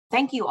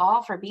Thank you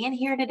all for being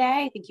here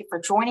today. Thank you for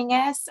joining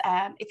us.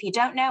 If you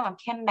don't know, I'm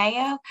Kim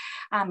Mayo.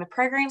 I'm a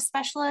program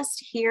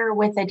specialist here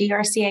with the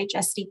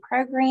DRCHSD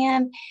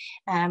program,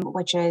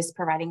 which is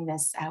providing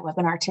this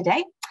webinar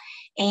today.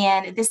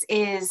 And this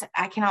is,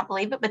 I cannot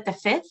believe it, but the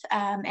fifth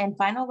and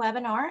final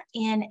webinar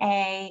in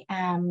a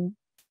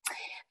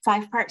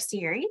 5-part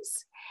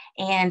series.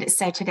 And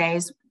so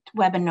today's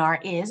webinar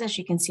is, as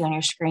you can see on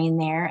your screen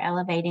there,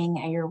 elevating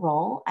your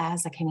role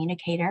as a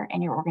communicator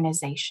in your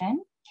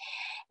organization.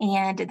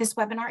 And this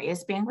webinar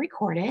is being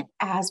recorded,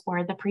 as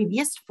were the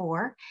previous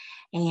 4,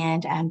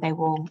 and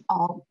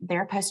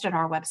they're posted on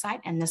our website,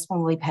 and this one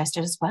will be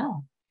posted as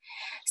well.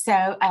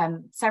 So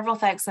several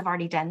folks have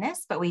already done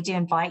this, but we do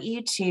invite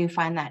you to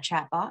find that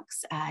chat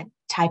box,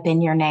 type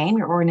in your name,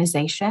 your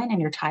organization,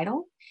 and your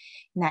title,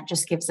 and that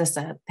just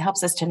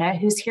helps us to know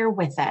who's here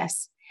with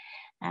us.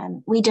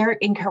 We do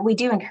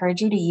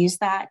encourage you to use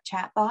that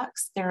chat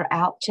box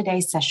throughout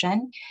today's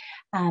session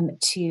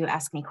to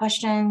ask any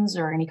questions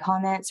or any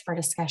comments for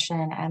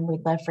discussion, and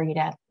we'd love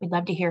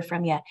to hear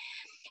from you.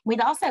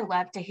 We'd also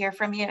love to hear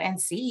from you and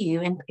see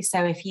you. And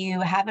so if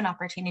you have an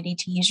opportunity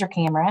to use your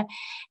camera,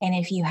 and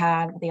if you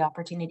have the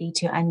opportunity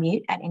to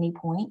unmute at any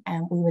point,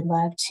 we would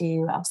love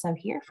to also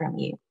hear from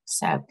you.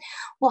 So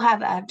we'll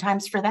have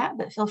times for that,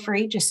 but feel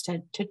free just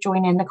to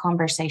join in the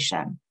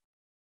conversation.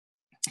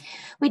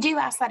 We do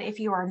ask that if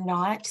you are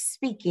not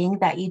speaking,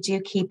 that you do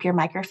keep your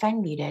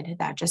microphone muted.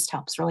 That just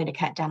helps really to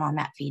cut down on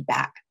that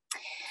feedback.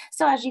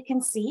 So as you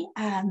can see,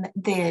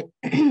 the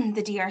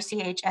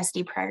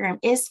DRCHSD program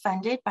is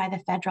funded by the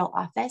Federal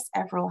Office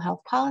of Rural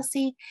Health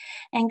Policy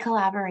in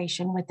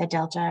collaboration with the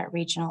Delta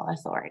Regional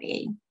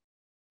Authority.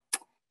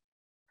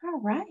 All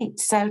right,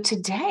 so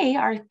today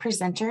our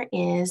presenter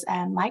is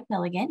Mike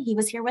Milligan. He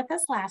was here with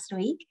us last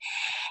week,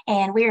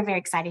 and we are very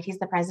excited. He's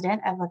the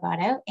president of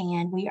Legato,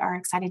 and we are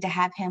excited to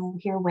have him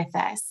here with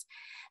us.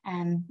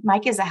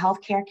 Mike is a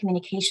healthcare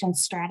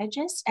communications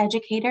strategist,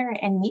 educator,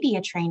 and media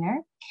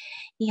trainer.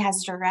 He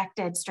has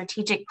directed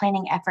strategic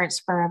planning efforts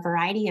for a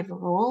variety of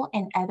rural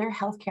and other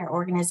healthcare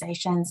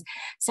organizations,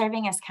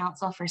 serving as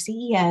counsel for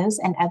CEOs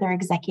and other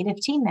executive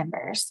team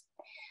members.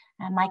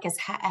 Mike is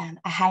a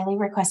highly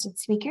requested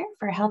speaker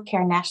for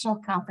healthcare national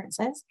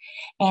conferences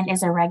and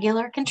is a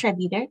regular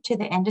contributor to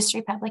the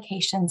industry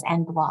publications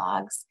and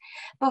blogs.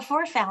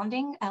 Before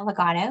founding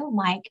Legato,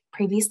 Mike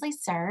previously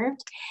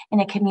served in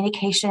a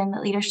communication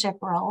leadership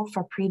role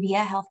for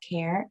Previa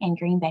Healthcare in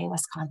Green Bay,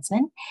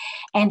 Wisconsin,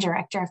 and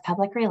Director of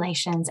Public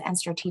Relations and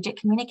Strategic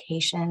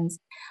Communications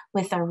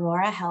with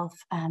Aurora Health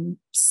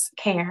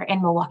Care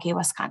in Milwaukee,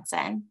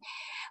 Wisconsin.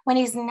 When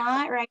he's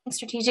not writing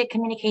strategic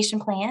communication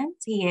plans,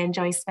 he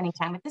enjoys spending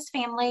time with his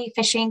family,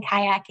 fishing,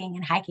 kayaking,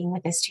 and hiking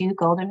with his 2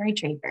 golden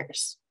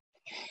retrievers.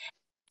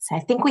 So I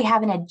think we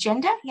have an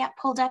agenda. Yep,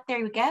 pulled up.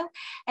 There we go.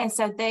 And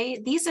so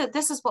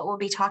this is what we'll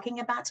be talking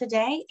about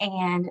today,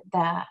 and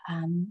the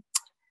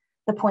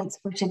points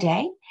for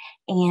today.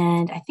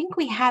 And I think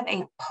we have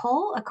a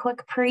poll, a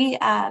quick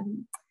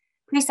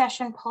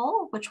pre-session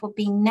poll, which will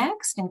be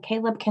next, and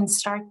Caleb can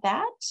start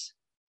that.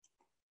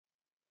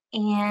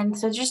 And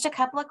so just a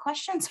couple of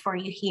questions for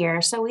you here.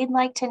 So we'd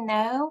like to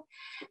know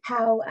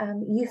how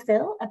you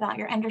feel about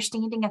your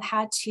understanding of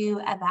how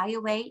to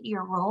evaluate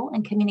your role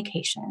in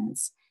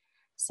communications.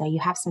 So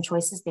you have some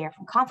choices there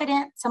from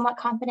confident, somewhat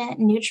confident,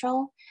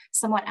 neutral,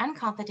 somewhat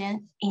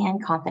unconfident,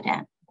 and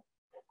confident.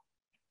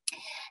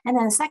 And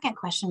then the second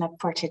question up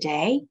for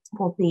today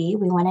will be,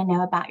 we want to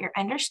know about your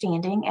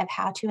understanding of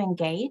how to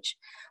engage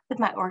with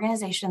my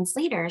organization's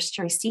leaders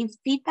to receive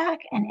feedback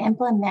and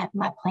implement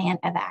my plan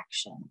of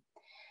action.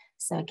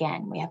 So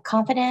again, we have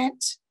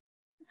confident,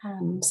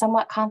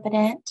 somewhat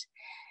confident,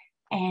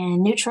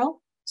 and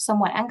neutral,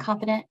 somewhat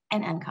unconfident,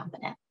 and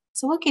unconfident.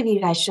 So we'll give you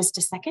guys just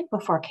a second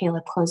before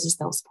Caleb closes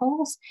those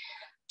polls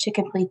to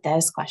complete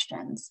those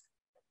questions.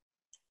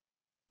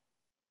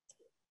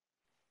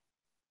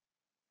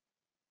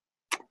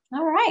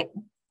 All right,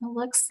 it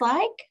looks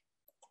like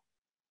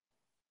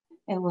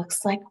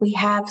we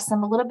have a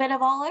little bit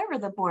of all over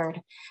the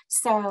board.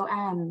 So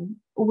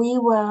we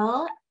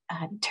will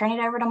turn it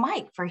over to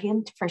Mike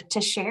to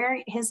share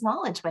his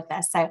knowledge with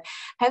us. So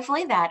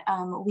hopefully that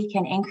we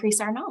can increase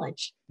our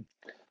knowledge.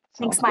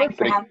 Thanks, Mike,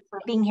 for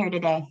being here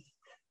today.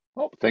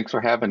 Well, thanks for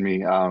having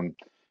me. And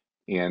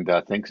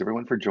thanks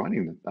everyone for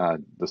joining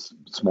this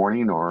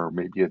morning, or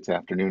maybe it's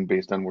afternoon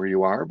based on where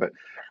you are. But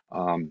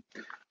one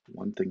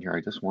thing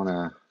here,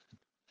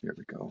 here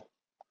we go.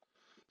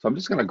 So I'm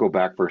just going to go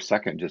back for a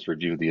second, just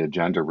review the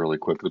agenda really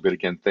quickly. But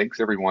again, thanks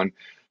everyone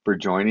for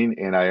joining.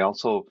 And I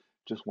also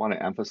just want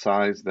to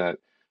emphasize that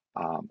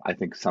I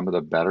think some of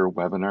the better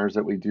webinars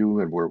that we do,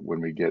 and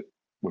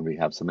when we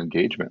have some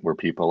engagement where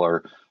people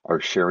are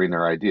sharing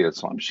their ideas.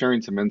 So I'm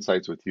sharing some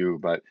insights with you,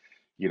 but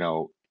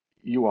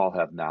you all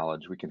have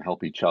knowledge. We can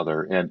help each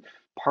other. And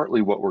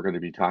partly what we're going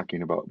to be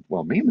talking about,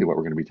 well, mainly what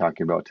we're going to be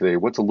talking about today,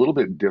 what's a little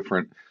bit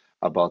different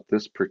about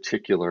this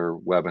particular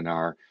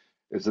webinar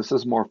is this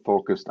is more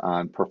focused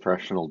on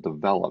professional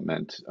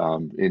development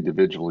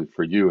individually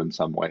for you in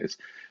some ways.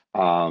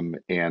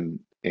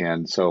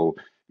 And so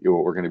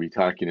what we're going to be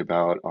talking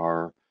about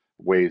are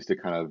ways to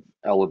kind of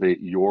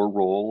elevate your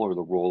role or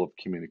the role of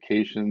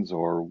communications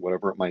or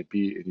whatever it might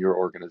be in your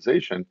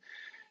organization.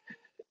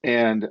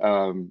 And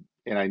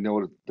I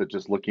know that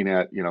just looking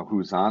at,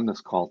 who's on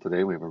this call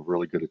today, we have a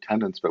really good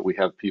attendance, but we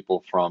have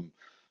people from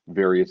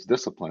various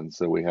disciplines.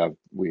 So we have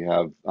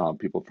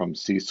people from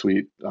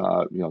C-suite,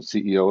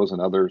 CEOs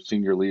and other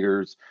senior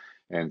leaders,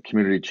 and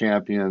community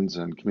champions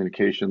and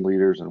communication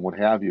leaders and what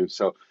have you.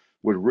 So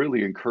would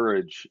really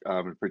encourage,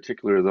 in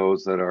particular,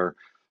 those that are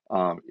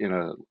in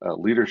a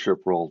leadership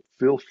role,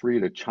 feel free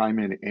to chime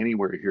in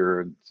anywhere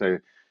here and say,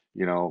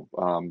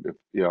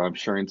 if I'm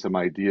sharing some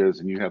ideas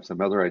and you have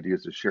some other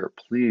ideas to share,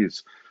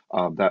 please,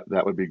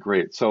 that would be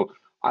great. So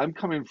I'm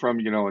coming from,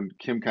 and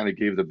Kim kind of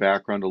gave the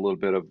background, a little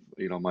bit of,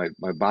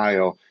 my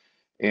bio,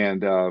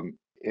 and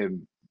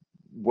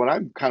what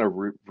I'm kind of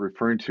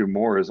referring to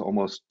more is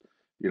almost,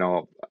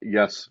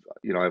 yes,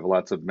 I have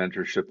lots of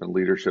mentorship and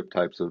leadership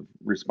types of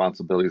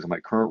responsibilities in my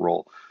current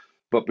role,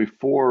 but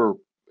before,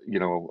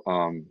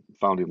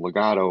 founding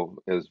Legato,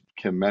 as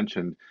Kim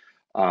mentioned,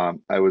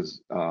 I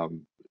was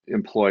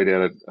employed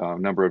at a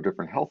number of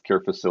different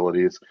healthcare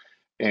facilities,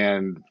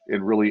 and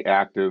really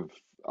active,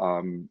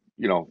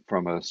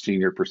 from a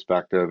senior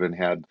perspective, and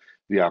had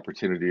the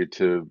opportunity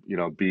to,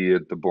 be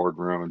at the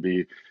boardroom and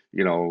be,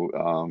 you know,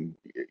 um,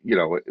 you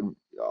know,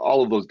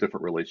 all of those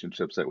different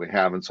relationships that we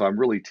have. And so I'm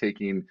really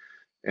taking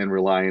and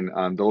relying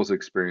on those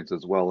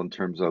experiences as well in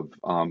terms of,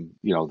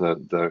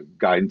 the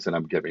guidance that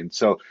I'm giving.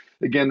 So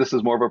again, this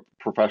is more of a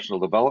professional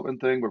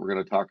development thing, but we're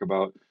going to talk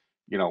about,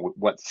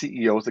 what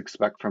CEOs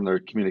expect from their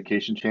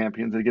communication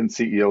champions. And again,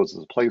 CEOs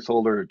is a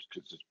placeholder.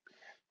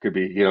 Could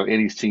be,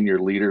 any senior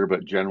leader,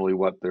 but generally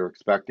what they're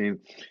expecting,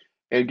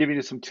 and giving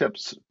you some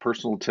tips,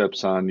 personal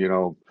tips on,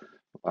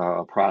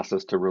 a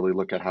process to really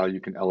look at how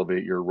you can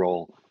elevate your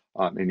role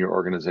in your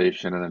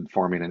organization, and then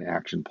forming an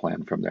action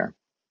plan from there.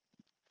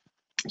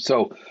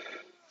 So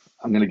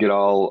I'm going to get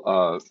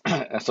all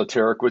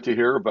esoteric with you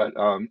here, but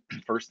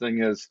first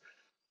thing is,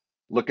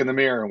 look in the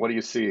mirror and what do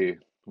you see?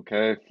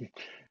 Okay.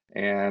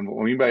 And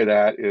what I mean by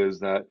that is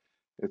that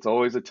it's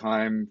always a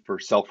time for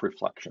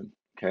self-reflection.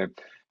 Okay.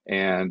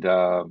 And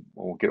I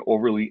won't get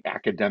overly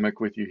academic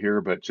with you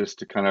here, but just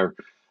to kind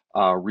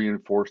of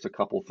reinforce a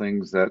couple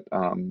things that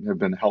have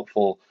been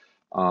helpful,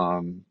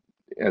 um,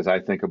 as I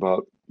think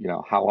about,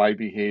 how I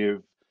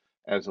behave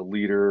as a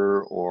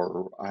leader,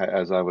 or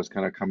as I was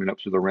kind of coming up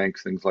through the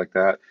ranks, things like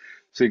that.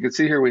 So you can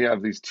see here we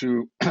have these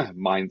two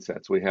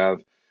mindsets. We have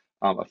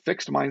a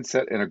fixed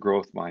mindset and a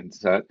growth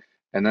mindset.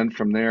 And then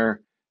from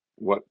there,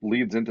 what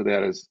leads into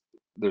that is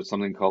there's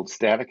something called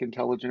static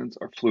intelligence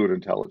or fluid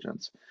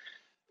intelligence.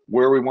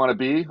 Where we want to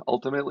be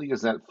ultimately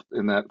is that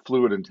in that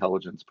fluid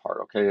intelligence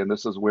part, okay? And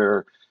this is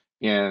where,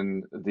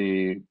 in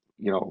the,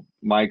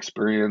 my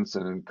experience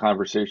and in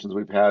conversations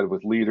we've had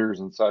with leaders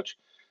and such,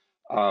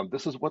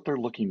 this is what they're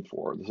looking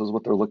for. This is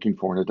what they're looking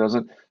for. And it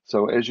doesn't,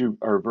 so as you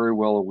are very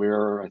well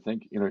aware, I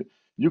think,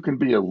 you can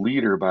be a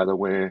leader, by the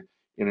way,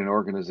 in an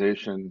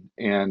organization,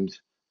 and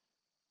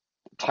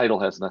title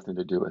has nothing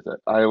to do with it.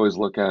 I always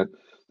look at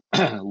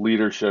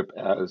leadership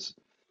as,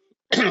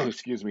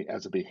 excuse me,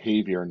 as a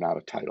behavior, not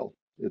a title.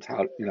 It's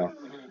how,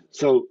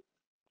 so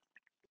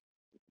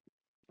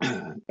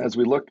as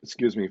we look,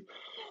 excuse me,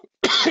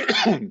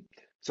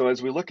 so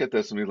as we look at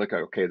this and we look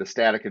at, okay, the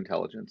static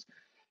intelligence,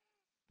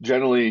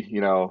 generally,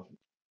 you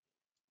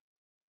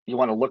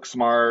want to look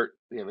smart.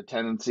 You have a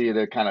tendency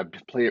to kind of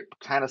play it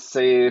kind of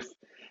safe.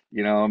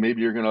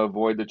 Maybe you're going to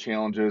avoid the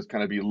challenges,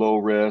 kind of be low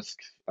risk.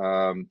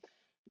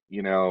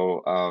 You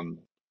know, um,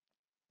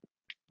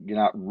 you're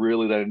not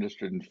really that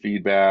interested in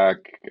feedback.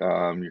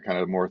 You're kind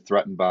of more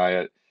threatened by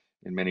it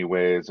in many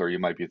ways, or you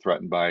might be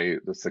threatened by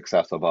the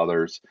success of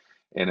others.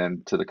 And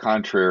then to the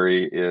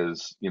contrary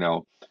is,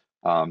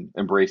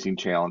 embracing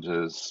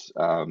challenges.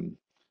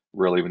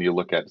 Really, when you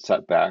look at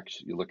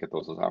setbacks, you look at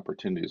those as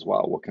opportunities.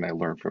 Wow, what can I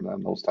learn from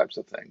them? Those types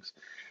of things,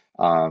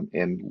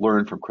 and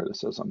learn from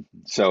criticism.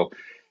 So,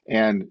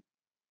 and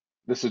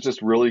this is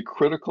just really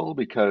critical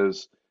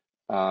because,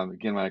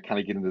 again, when I kind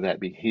of get into that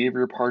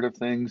behavior part of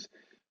things,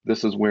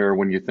 this is where,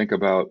 when you think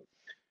about,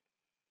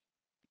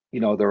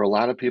 there are a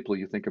lot of people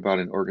you think about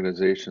in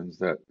organizations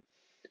that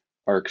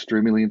are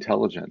extremely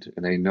intelligent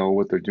and they know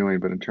what they're doing,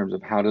 but in terms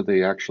of how do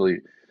they actually,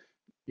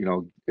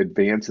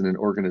 advance in an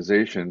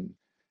organization,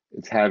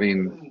 it's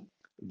having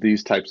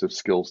these types of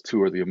skills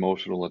too, or the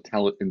emotional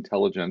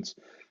intelligence,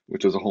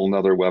 which is a whole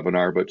nother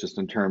webinar, but just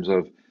in terms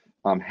of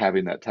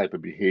having that type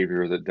of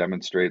behavior that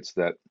demonstrates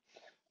that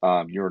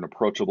you're an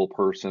approachable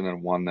person,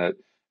 and one that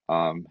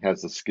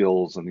has the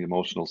skills and the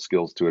emotional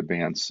skills to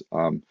advance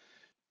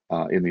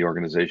in the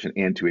organization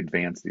and to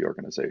advance the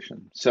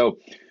organization. So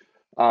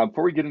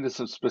before we get into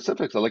some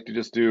specifics, I'd like to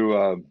just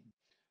do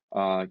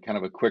kind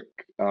of a quick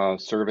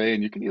survey,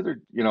 and you can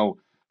either,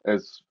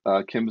 as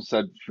Kim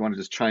said, if you want to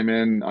just chime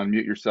in,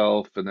 unmute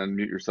yourself, and then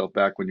mute yourself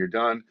back when you're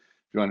done.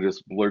 If you want to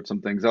just blurt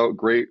some things out,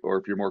 great. Or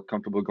if you're more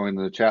comfortable going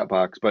to the chat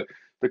box. But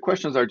the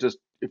questions are just,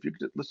 if you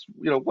let's,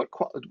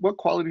 what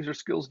qualities or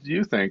skills do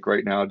you think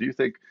right now? Do you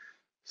think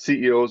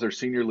CEOs or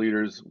senior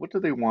leaders, what do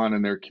they want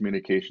in their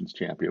communications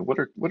champion? What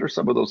are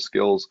some of those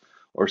skills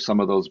or some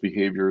of those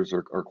behaviors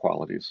or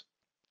qualities?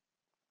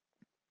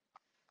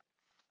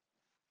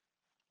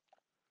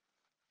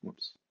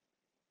 Whoops,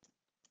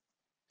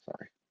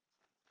 sorry.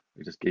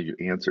 I just gave you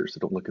answers, so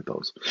don't look at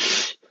those.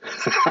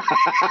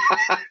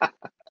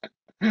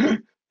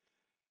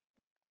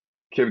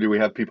 Kim, do we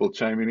have people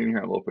chiming in here?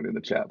 I'm opening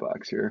the chat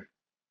box here.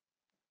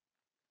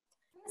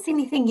 I don't see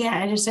anything yet.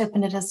 I just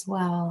opened it as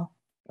well.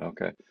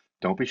 Okay.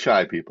 Don't be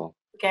shy, people.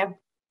 Okay.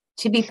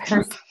 To be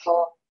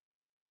personable.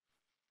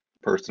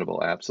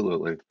 Personable,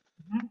 absolutely.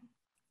 Mm-hmm.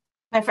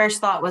 My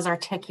first thought was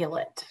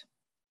articulate.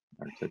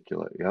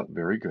 Articulate, yep,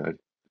 very good.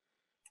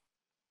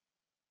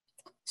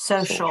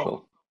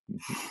 Social.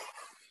 Mm-hmm.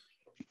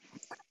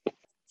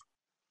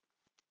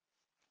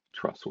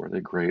 Trustworthy,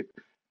 great.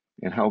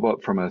 And how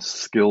about from a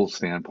skills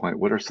standpoint?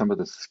 What are some of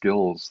the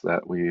skills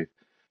that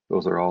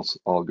those are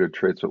all good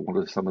traits, but what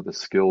are some of the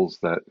skills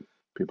that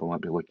people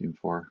might be looking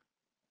for?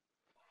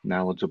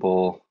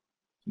 Knowledgeable,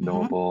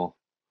 knowable,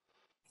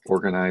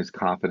 organized,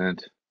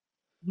 confident,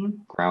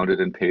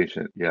 grounded, and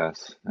patient.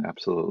 Yes,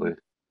 absolutely.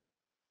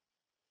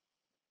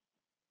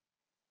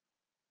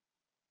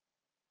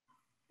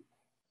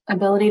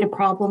 Ability to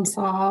problem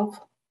solve.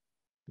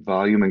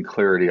 Volume and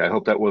clarity. I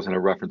hope that wasn't a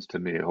reference to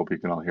me. I hope you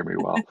can all hear me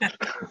well.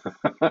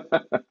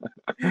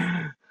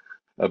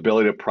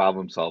 Ability to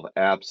problem solve.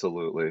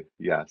 Absolutely.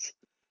 Yes.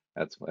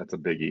 That's a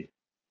biggie.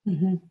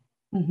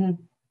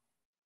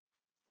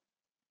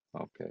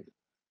 Okay.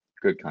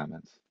 Good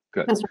comments.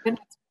 Good. Those are good.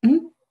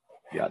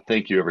 Yeah,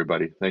 thank you,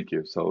 everybody. Thank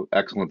you. So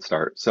excellent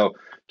start. So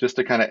just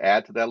to kind of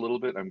add to that a little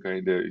bit,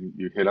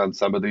 you hit on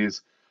some of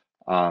these.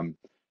 And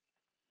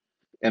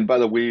by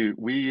the way,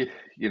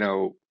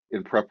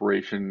 in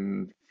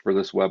preparation for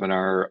this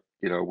webinar,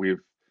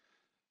 we've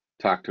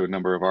talked to a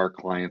number of our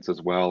clients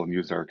as well and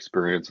used our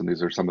experience. And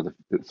these are some of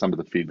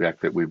the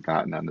feedback that we've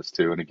gotten on this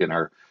too. And again,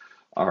 our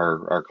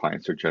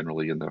clients are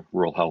generally in the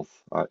rural health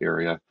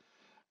area.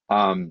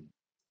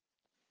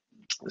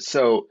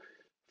 So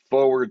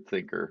forward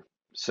thinker.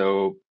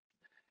 So,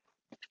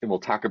 and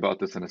we'll talk about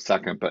this in a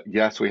second, but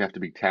yes, we have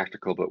to be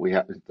tactical, but we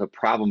have the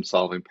problem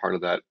solving part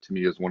of that to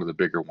me is one of the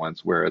bigger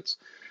ones where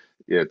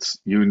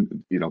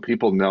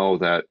people know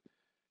that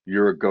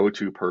you're a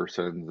go-to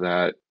person,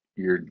 that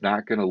you're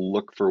not going to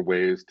look for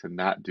ways to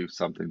not do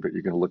something, but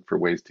you're going to look for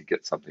ways to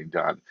get something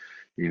done.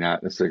 You're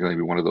not necessarily going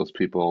to be one of those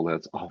people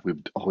that's,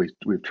 we've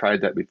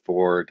tried that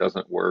before, it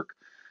doesn't work,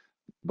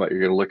 but you're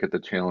going to look at the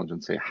challenge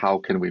and say, how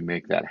can we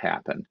make that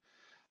happen?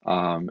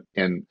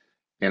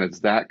 And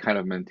it's that kind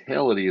of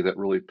mentality that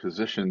really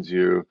positions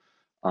you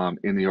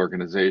in the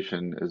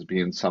organization as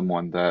being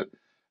someone that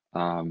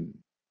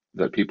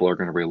that people are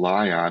going to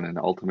rely on, and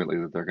ultimately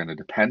that they're going to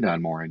depend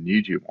on more and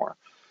need you more.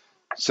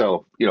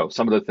 So,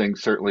 some of the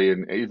things certainly,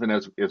 and even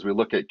as we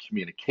look at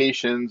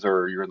communications,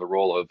 or you're in the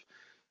role of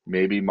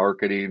maybe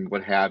marketing,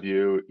 what have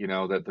you,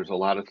 that there's a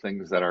lot of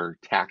things that are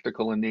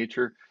tactical in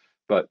nature,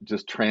 but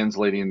just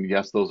translating,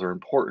 yes, those are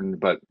important,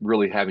 but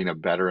really having a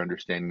better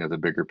understanding of the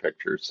bigger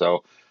picture.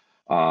 So,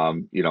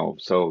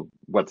 so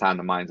what's on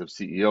the minds of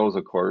CEOs,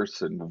 of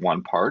course, and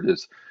one part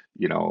is,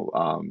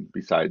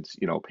 besides,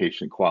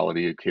 patient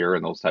quality of care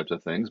and those types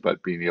of things,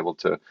 but being able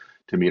to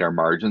meet our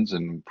margins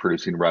and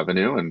producing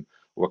revenue, and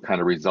what kind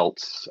of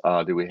results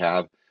do we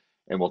have?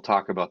 And we'll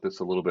talk about this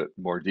a little bit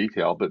more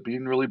detail, but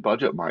being really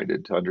budget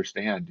minded to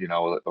understand,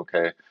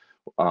 okay,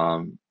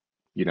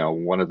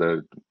 one of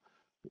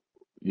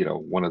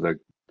the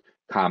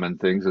common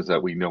things is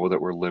that we know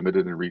that we're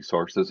limited in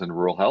resources in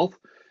rural health.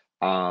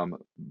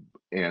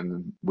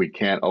 And we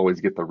can't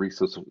always get the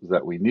resources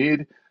that we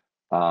need.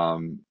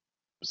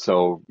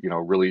 So,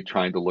 really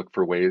trying to look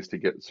for ways to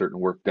get certain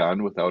work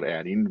done without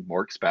adding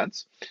more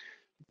expense.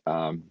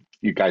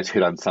 You guys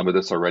hit on some of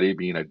this already,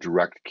 being a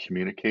direct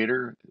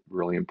communicator,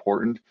 really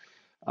important.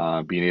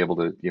 Being able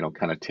to,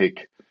 kind of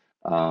take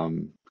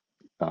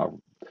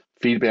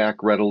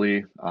feedback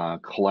readily,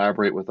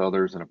 collaborate with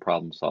others, and a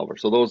problem solver.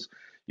 So those,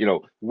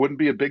 wouldn't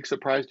be a big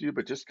surprise to you,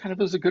 but just kind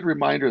of as a good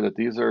reminder that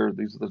these are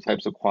the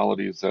types of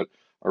qualities that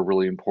are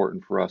really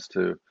important for us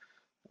to,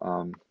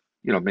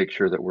 make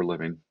sure that we're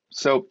living.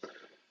 So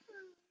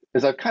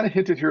as I've kind of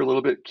hinted here a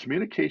little bit,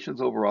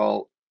 communications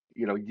overall,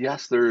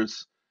 yes,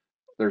 there's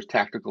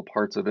tactical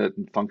parts of it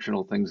and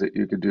functional things that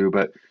you could do,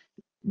 but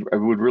I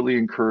would really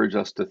encourage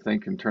us to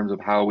think in terms of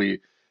how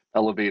we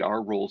elevate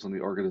our roles in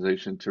the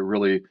organization to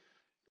really,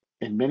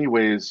 in many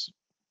ways,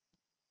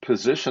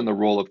 position the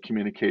role of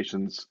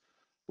communications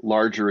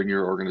larger in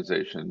your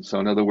organization. So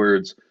in other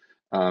words,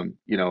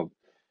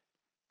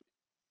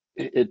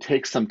 it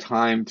takes some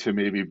time to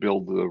maybe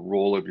build the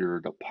role of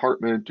your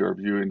department or of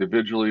you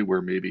individually,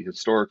 where maybe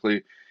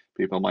historically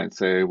people might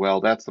say,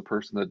 well, that's the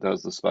person that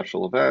does the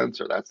special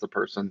events, or that's the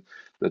person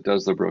that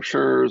does the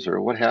brochures,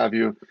 or what have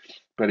you.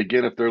 But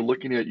again, if they're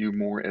looking at you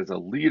more as a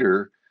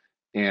leader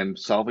and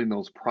solving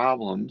those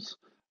problems,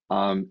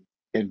 and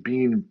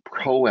being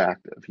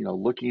proactive,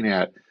 looking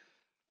at,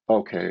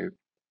 okay,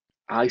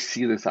 I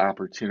see this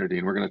opportunity,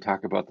 and we're going to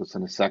talk about this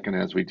in a second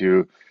as we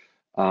do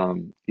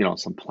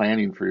some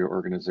planning for your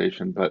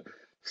organization, but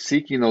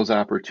seeking those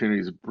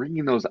opportunities,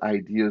 bringing those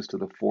ideas to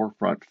the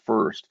forefront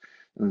first,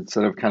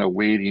 instead of kind of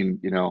waiting,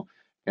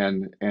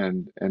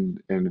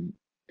 and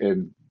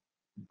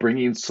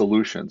bringing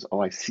solutions. Oh,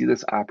 I see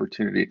this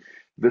opportunity.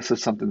 This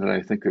is something that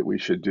I think that we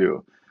should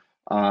do.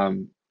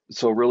 Um,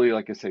 so really,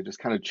 like I say, just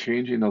kind of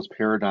changing those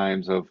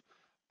paradigms of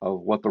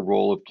what the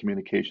role of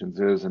communications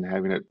is and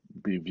having it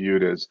be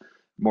viewed as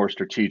more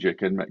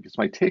strategic. And I guess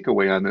my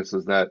takeaway on this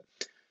is that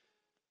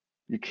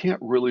you can't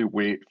really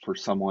wait for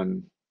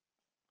someone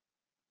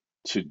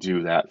to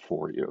do that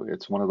for you.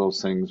 It's one of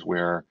those things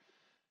where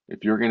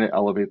if you're going to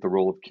elevate the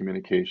role of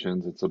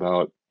communications, it's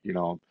about,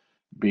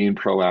 being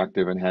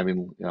proactive and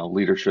having,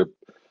 leadership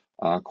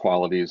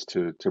qualities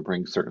to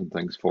bring certain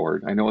things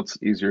forward. I know it's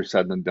easier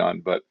said than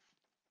done, but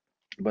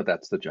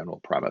that's the general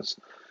premise.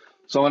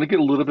 So I want to get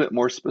a little bit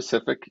more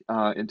specific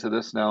into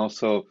this now.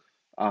 So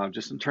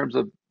just in terms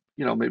of,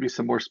 maybe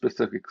some more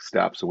specific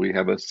steps. So we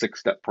have a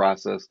 6-step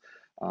process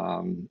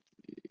um,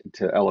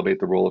 to elevate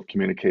the role of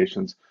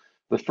communications.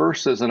 The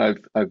first is, and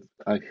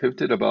I've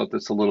hinted about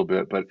this a little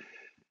bit, but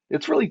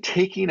it's really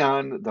taking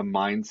on the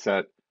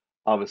mindset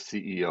of a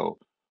CEO.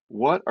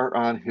 What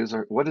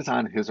is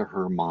on his or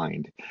her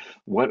mind?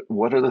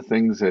 What are the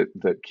things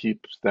that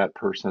keeps that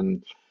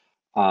person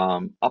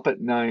up at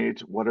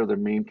night? What are their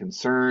main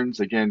concerns?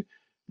 Again,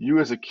 you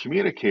as a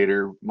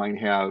communicator might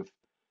have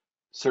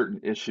certain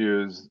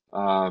issues,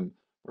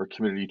 or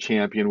community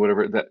champion,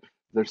 whatever, that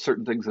there's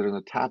certain things that are on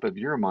the top of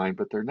your mind,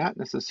 but they're not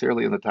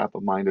necessarily on the top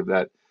of mind of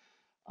that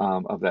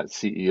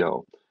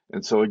CEO.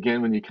 And so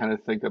again, when you kind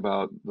of think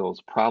about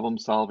those problem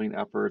solving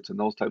efforts and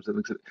those types of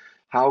things,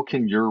 how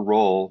can your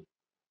role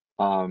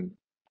um,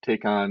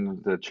 take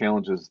on the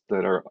challenges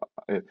that are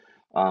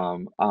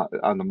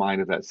on the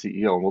mind of that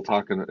CEO? And we'll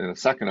talk in a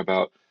second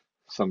about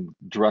some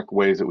direct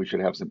ways that we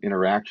should have some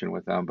interaction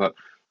with them. But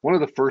one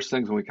of the first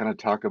things when we kind of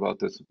talk about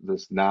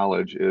this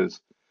knowledge is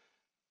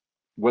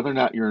whether or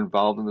not you're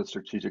involved in the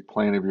strategic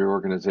plan of your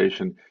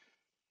organization,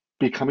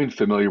 becoming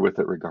familiar with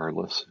it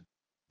regardless.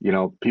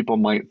 People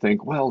might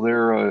think, well,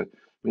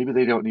 maybe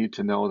they don't need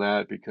to know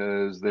that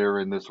because they're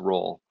in this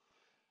role.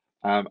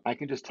 I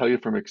can just tell you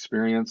from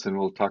experience, and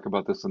we'll talk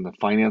about this in the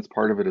finance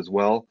part of it as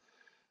well,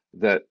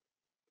 that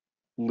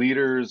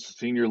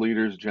senior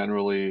leaders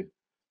generally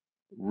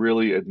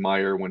really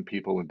admire when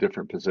people in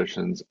different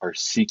positions are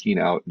seeking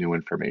out new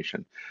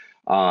information,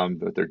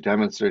 that they're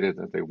demonstrated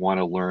that they want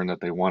to learn,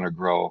 that they want to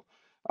grow.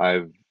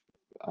 I've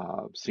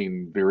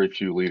seen very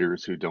few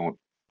leaders who don't,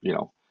 you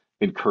know,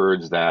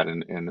 encourage that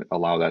and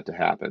allow that to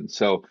happen.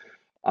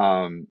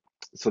 Um,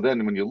 so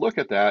then when you look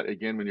at that,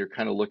 again, when you're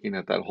kind of looking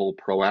at that whole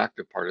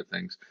proactive part of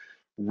things,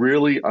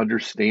 really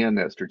understand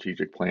that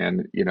strategic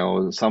plan.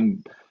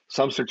 Some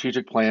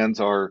strategic plans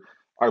are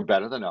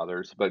better than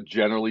others, but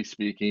generally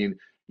speaking,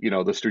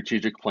 the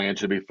strategic plan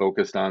should be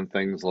focused on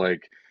things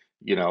like,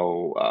 you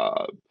know,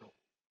 uh,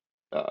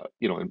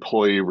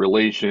 employee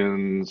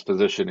relations,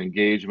 physician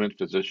engagement,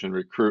 physician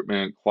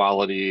recruitment,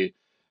 quality,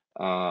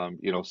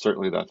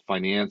 certainly the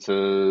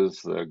finances,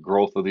 the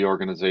growth of the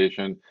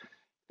organization.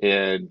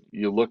 And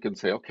you look and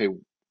say, okay,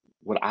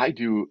 what I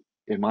do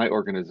in my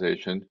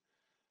organization,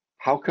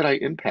 how could I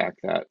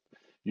impact that?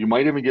 You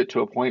might even get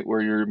to a point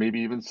where you're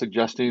maybe even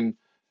suggesting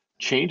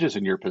changes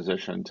in your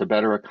position to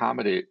better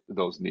accommodate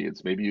those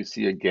needs. Maybe you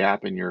see a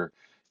gap in your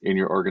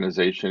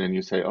organization and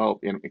you say, oh,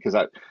 because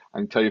I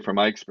can tell you from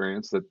my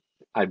experience that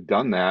I've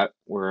done that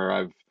where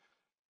I've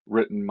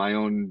written my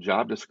own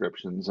job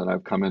descriptions and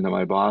I've come into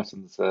my boss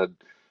and said,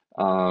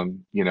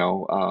 I'm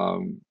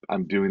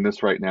doing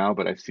this right now,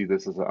 but I see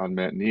this as an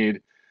unmet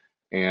need.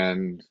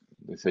 And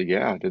they say,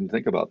 yeah, I didn't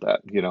think about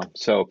that.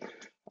 So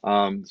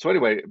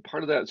anyway,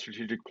 part of that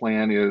strategic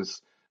plan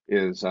is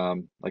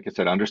like I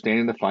said,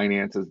 understanding the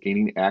finances,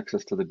 gaining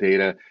access to the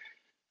data,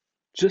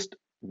 just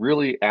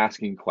really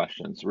asking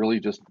questions,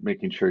 really just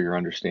making sure you're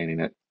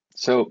understanding it.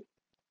 So,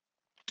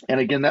 and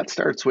again, that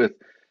starts with,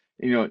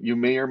 you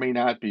may or may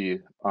not be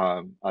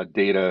a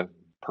data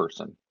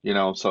person,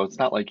 so it's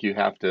not like you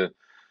have to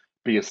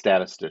be a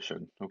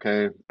statistician,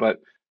 okay? But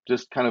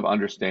just kind of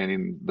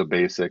understanding the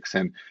basics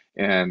and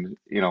I'm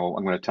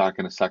going to talk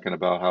in a second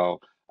about how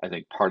I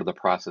think part of the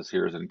process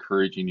here is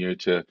encouraging you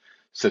to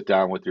sit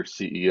down with your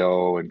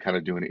CEO and kind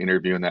of do an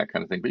interview and that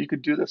kind of thing. But you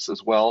could do this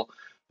as well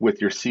with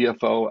your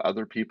CFO,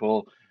 other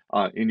people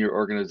in your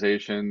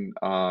organization.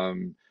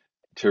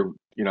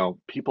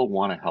 People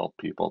want to help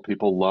people.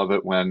 People love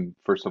it when,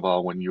 first of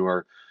all, when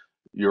you're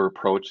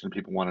approached and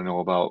people want to know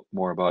about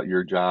more about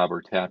your job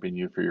or tapping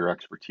you for your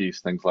expertise,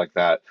 things like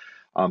that.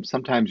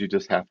 Sometimes you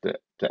just have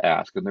to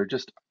ask, and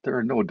there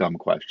are no dumb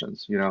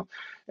questions.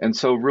 And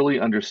so really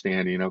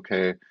understanding,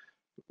 okay,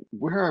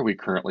 where are we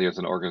currently as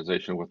an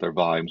organization with our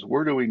volumes?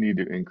 Where do we need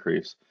to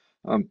increase?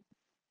 Um,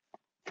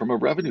 from a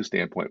revenue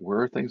standpoint,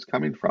 where are things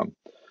coming from?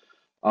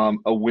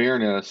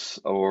 Awareness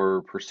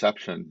or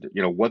perception,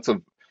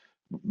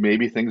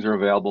 maybe things are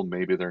available,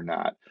 maybe they're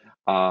not.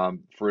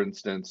 For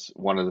instance,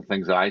 one of the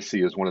things that I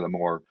see is one of the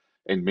more,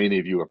 and many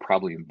of you are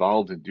probably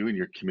involved in doing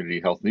your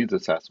community health needs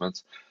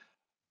assessments.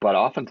 But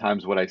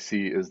oftentimes what I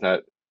see is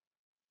that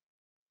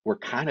we're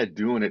kind of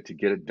doing it to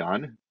get it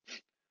done,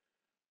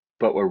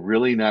 but we're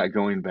really not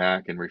going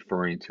back and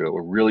referring to it.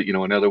 We're really,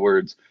 in other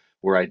words,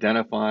 we're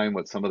identifying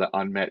what some of the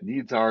unmet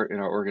needs are in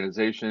our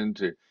organization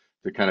to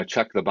kind of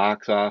check the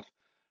box off.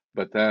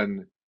 But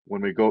then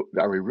when we go,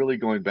 are we really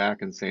going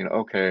back and saying,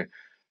 okay,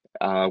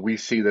 we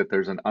see that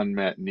there's an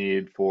unmet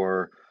need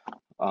for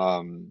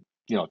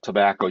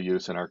tobacco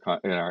use in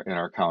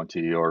our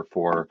county, or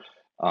for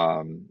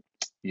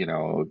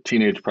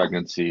teenage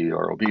pregnancy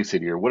or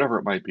obesity or whatever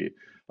it might be.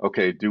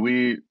 Okay, do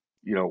we,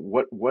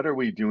 what are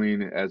we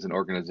doing as an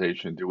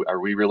organization? Are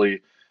we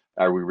really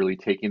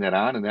taking that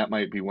on? And that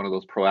might be one of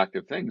those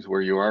proactive things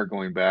where you are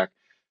going back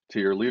to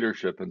your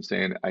leadership and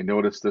saying, I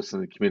noticed this in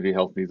the community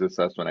health needs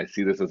assessment. I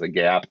see this as a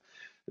gap.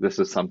 This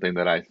is something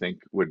that I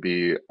think would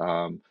be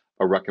a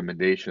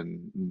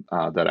recommendation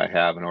that I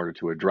have in order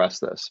to address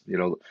this,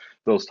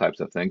 those types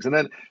of things. And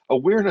then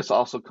awareness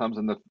also comes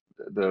in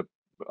the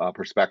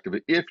perspective.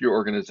 If your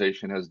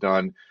organization has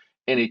done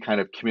any kind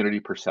of community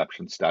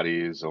perception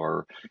studies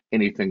or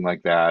anything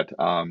like that,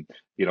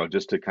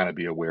 just to kind of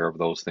be aware of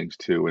those things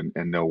too,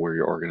 and know where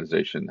your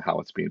organization, how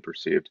it's being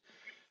perceived.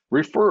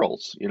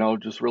 Referrals,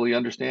 just really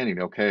understanding,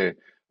 okay,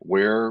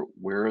 where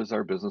is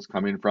our business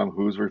coming from?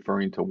 Who's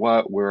referring to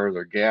what? Where are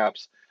their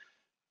gaps?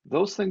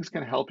 Those things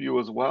can help you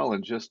as well.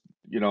 And just,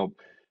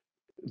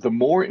 the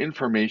more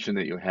information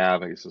that you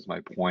have, I guess is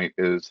my point,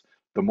 is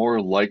the more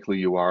likely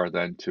you are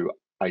then to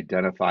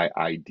identify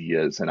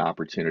ideas and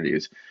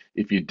opportunities.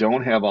 If you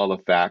don't have all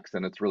the facts,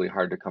 then it's really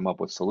hard to come up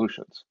with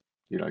solutions.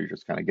 You're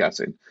just kind of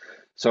guessing.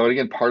 So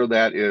again, part of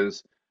that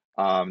is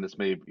this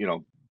may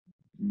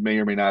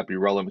or may not be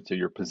relevant to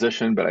your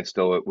position, but I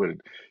still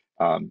would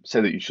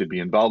say that you should be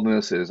involved in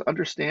this, is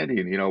understanding,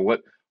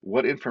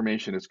 what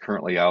information is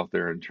currently out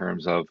there in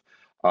terms of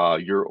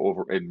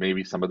and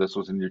maybe some of this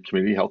was in your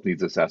community health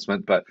needs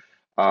assessment, but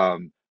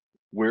um,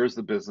 where's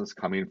the business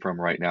coming from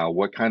right now?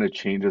 What kind of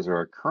changes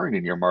are occurring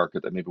in your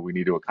market that maybe we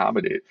need to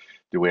accommodate?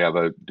 Do we have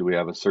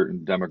a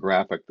certain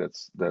demographic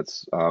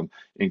that's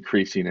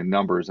increasing in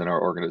numbers in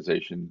our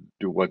organization?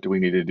 What do we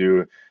need to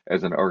do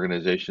as an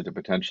organization to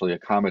potentially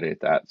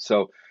accommodate that?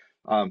 So,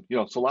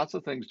 so lots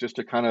of things just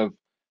to kind of,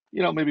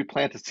 maybe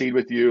plant a seed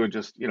with you, and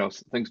just,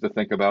 things to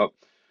think about.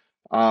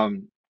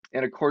 And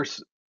of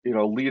course,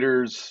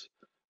 leaders,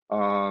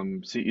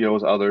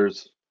 CEOs,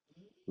 others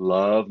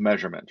love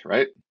measurement,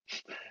 right?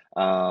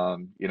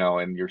 And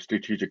your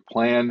strategic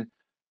plan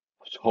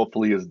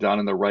hopefully is done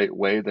in the right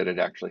way, that it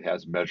actually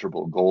has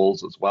measurable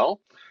goals as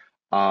well.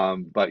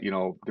 But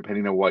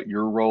depending on what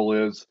your role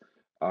is,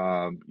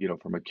 from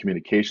a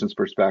communications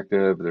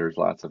perspective, there's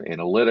lots of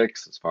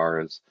analytics as far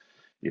as,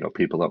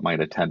 people that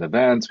might attend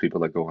events, people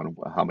that go on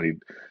how many,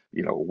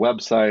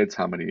 websites,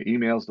 how many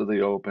emails do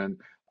they open.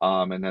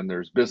 And then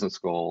there's business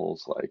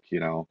goals like,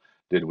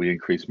 did we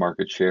increase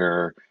market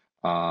share?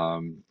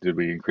 Did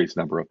we increase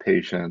number of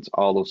patients?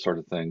 All those sort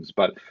of things.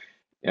 But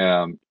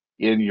in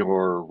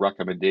your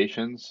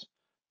recommendations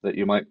that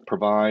you might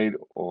provide,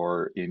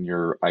 or in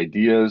your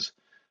ideas,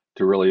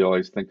 to really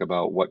always think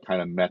about what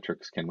kind of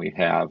metrics can we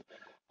have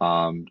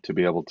to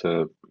be able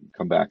to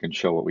come back and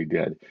show what we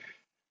did.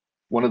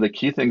 One of the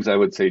key things I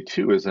would say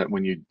too is that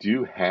when you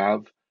do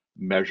have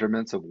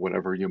measurements of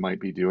whatever you might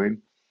be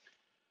doing,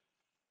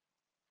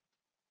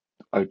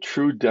 a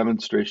true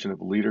demonstration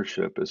of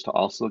leadership is to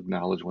also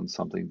acknowledge when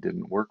something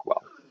didn't work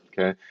well.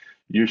 Okay,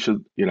 you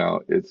should,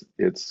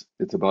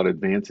 it's about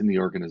advancing the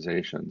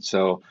organization.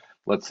 So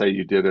let's say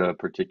you did a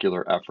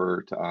particular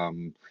effort,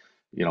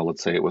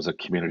 let's say it was a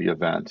community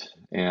event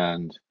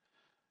and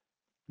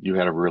you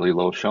had a really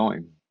low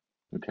showing.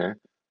 Okay,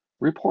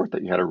 report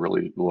that you had a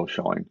really low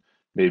showing.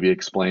 Maybe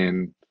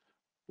explain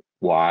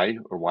why,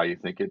 or why you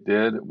think it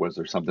did. Was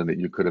there something that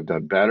you could have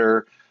done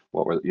better?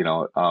 What were,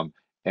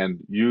 and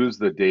use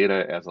the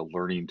data as a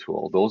learning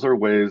tool. Those are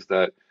ways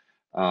that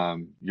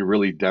you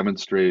really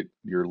demonstrate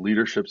your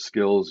leadership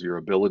skills, your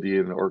ability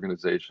in an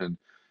organization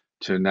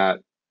to not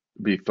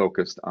be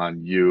focused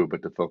on you,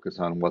 but to focus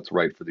on what's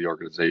right for the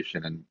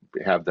organization, and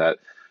have that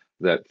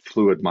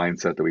fluid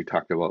mindset that we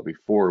talked about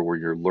before, where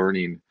you're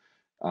learning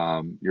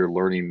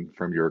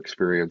from your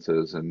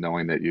experiences and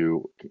knowing that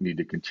you need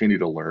to continue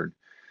to learn.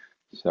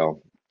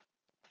 So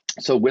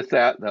with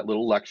that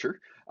little lecture,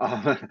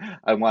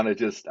 I want to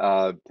just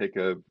take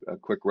a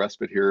quick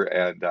respite here,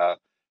 and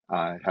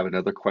have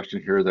another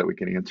question here that we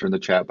can answer in the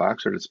chat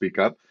box, or to speak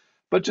up.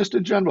 But just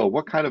in general,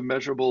 what kind of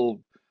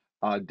measurable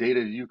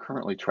data do you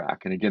currently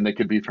track? And again, they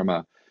could be from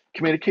a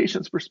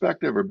communications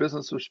perspective or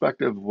business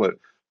perspective.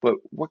 But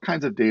what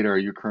kinds of data are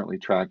you currently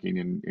tracking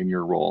in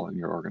your role in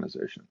your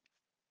organization?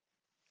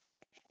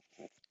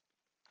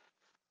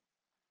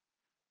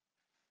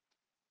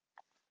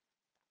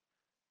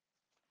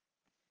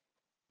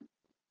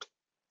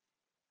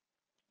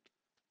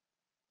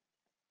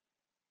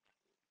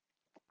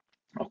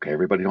 Okay,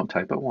 everybody don't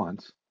type at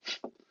once.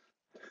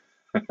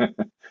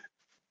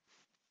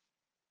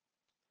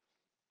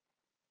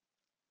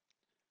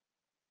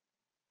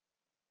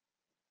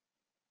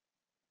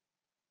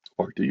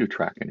 Or do you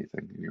track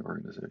anything in your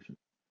organization?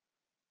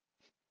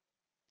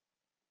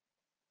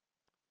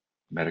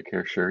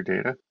 Medicare share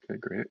data. Okay,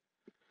 great.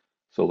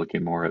 So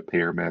looking more at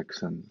payer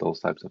mix and those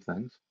types of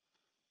things.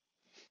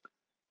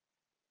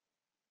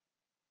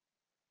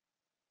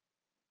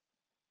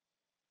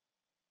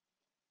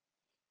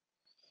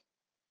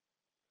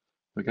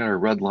 We got our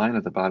red line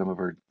at the bottom of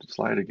our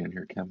slide again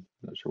here, Kim.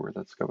 Not sure where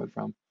that's coming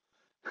from.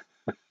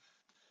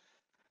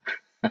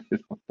 I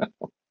don't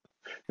know.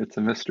 It's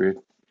a mystery.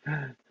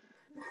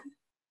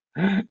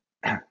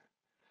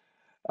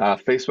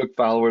 Facebook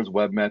followers,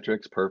 web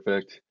metrics,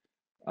 perfect.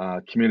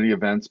 Community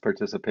events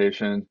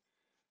participation,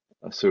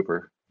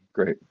 super,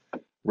 great.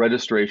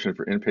 Registration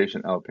for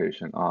inpatient,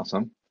 outpatient,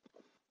 awesome.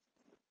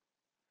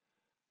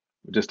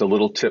 Just a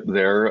little tip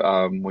there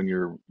when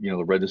you're,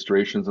 the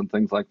registrations and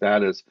things like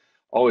that is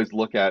always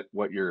look at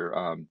what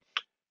your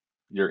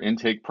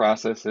intake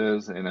process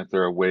is, and if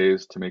there are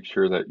ways to make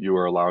sure that you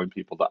are allowing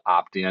people to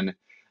opt in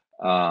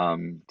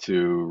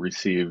to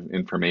receive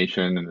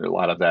information, and a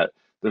lot of that.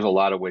 There's a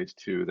lot of ways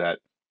too that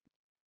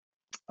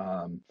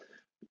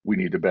we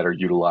need to better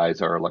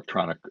utilize our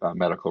electronic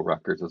medical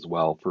records as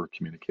well for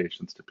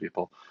communications to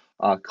people.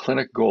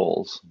 Clinic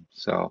goals.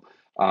 So,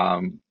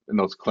 and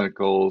those clinic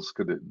goals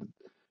could,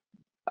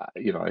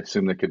 I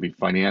assume they could be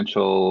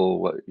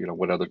financial.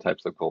 What other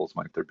types of goals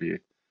might there be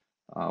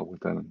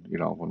within,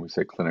 when we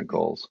say clinic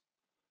goals?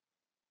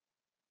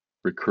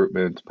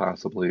 Recruitment,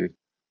 possibly.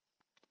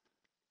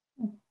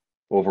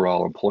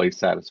 Overall employee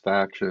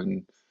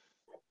satisfaction.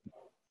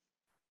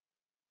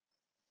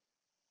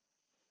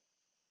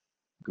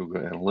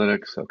 Google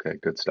Analytics. Okay,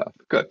 good stuff.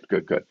 Good,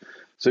 good, good.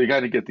 So you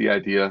got to get the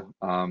idea.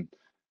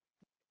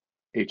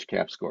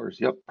 HCAP scores.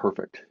 Yep,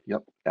 perfect.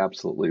 Yep,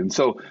 absolutely. And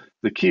so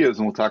the key is,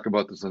 and we'll talk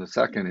about this in a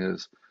second,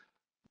 is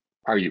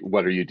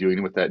what are you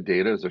doing with that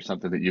data? Is there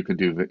something that you can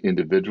do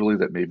individually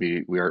that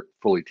maybe we aren't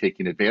fully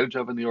taking advantage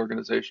of in the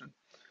organization?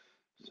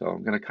 So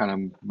I'm going to kind of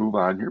move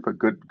on here, but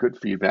good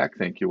feedback.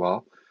 Thank you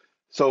all.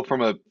 So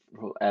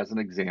as an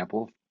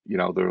example,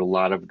 there are a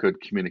lot of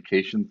good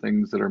communication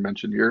things that are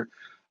mentioned here.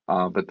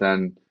 But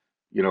then,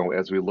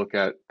 as we look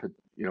at,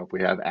 if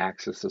we have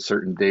access to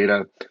certain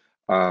data,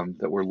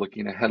 that we're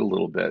looking ahead a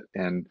little bit.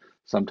 And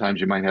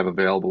sometimes you might have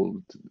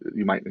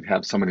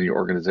someone in your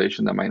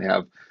organization that might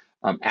have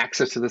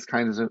access to this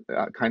kind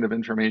of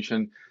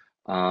information.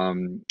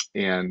 And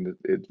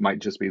it might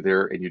just be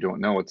there and you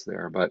don't know it's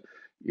there. But,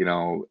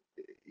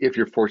 if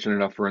you're fortunate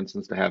enough, for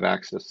instance, to have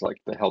access like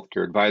the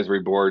Healthcare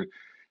Advisory Board,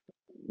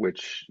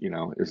 which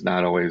is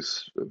not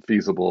always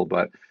feasible,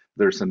 but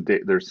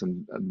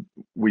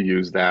we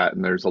use that,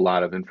 and there's a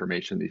lot of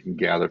information that you can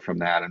gather from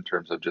that in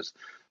terms of just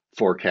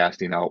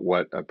forecasting out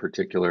what a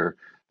particular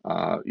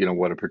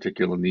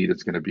need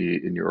is going to be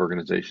in your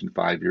organization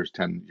 5 years,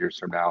 10 years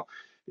from now.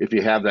 If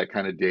you have that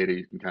kind of data,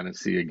 you can kind of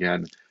see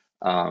again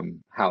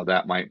how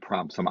that might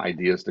prompt some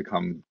ideas to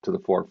come to the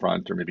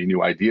forefront, or maybe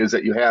new ideas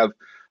that you have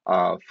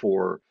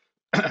for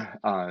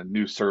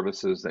new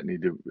services that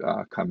need to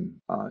come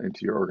into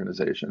your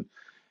organization.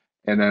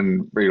 And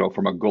then,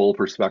 from a goal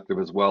perspective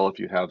as well, if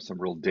you have some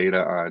real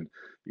data on,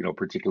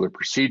 particular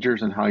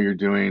procedures and how you're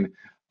doing,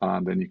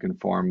 then you can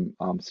form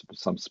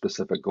some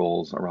specific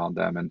goals around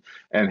them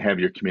and have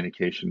your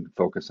communication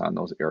focus on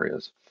those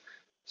areas.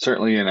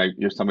 Certainly, and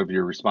some of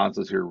your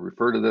responses here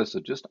refer to this,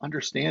 of just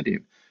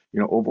understanding,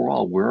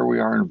 overall where we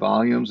are in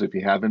volumes. If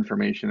you have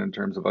information in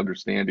terms of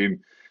understanding,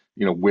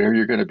 where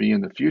you're going to be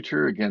in the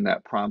future, again,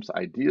 that prompts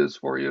ideas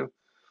for you.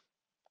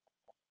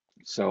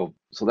 So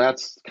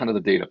that's kind of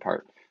the data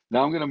part.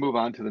 Now I'm going to move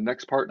on to the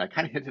next part, and I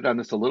kind of hinted on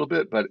this a little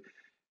bit, but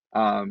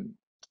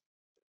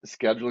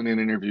scheduling an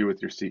interview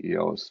with your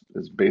CEO is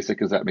as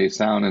basic as that may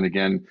sound. And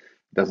again,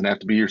 it doesn't have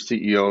to be your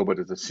CEO, but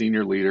as a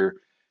senior leader.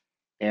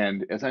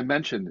 And as I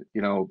mentioned,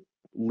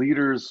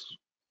 leaders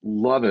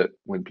love it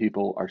when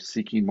people are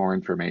seeking more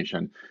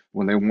information,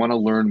 when they want to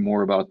learn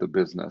more about the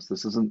business.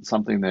 This isn't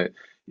something that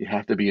you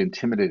have to be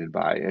intimidated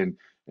by. And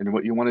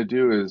what you want to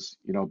do is,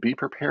 be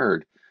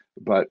prepared.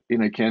 But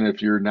again,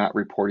 if you're not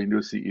reporting to a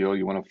CEO,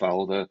 you want to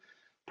follow the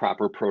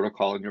proper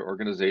protocol in your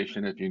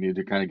organization. If you need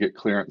to kind of get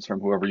clearance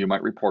from whoever you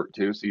might report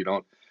to, so you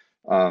don't,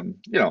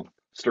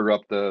 stir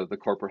up the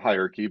corporate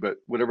hierarchy, but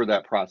whatever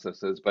that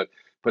process is. But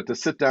to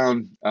sit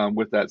down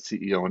with that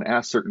CEO and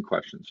ask certain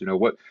questions,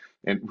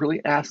 and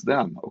really ask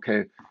them,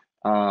 okay,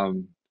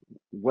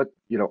 what,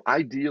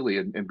 ideally,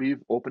 and be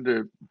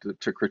open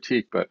to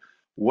critique, but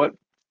what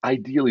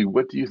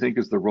do you think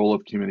is the role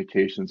of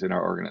communications in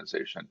our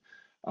organization?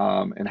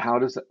 And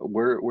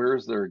where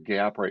is there a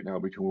gap right now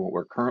between what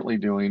we're currently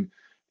doing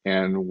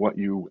and what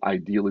you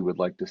ideally would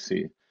like to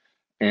see?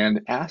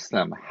 And ask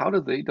them, how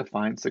do they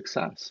define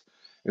success?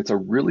 It's a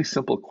really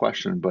simple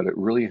question, but it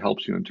really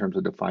helps you in terms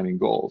of defining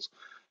goals.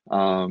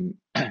 And,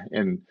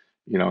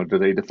 do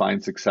they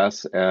define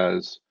success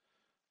as,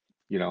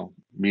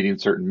 meeting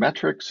certain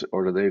metrics,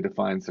 or do they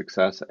define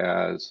success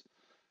as,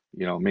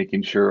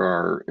 making sure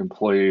our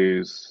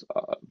employees'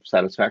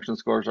 satisfaction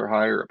scores are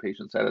high, or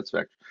patient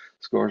satisfaction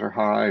scores are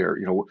high, or,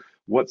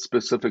 what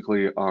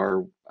specifically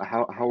how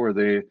are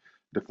they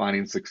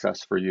defining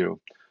success for you?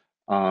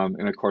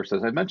 And of course,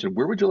 as I mentioned,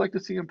 where would you like to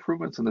see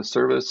improvements in the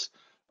service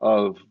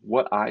of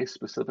what I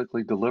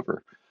specifically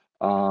deliver.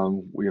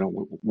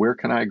 Where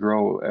can I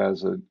grow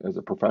as a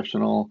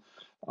professional,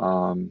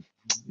 and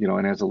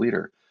as a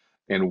leader?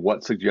 And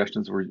what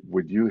suggestions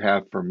would you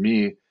have for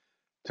me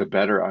to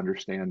better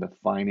understand the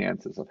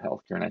finances of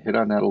healthcare? And I hit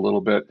on that a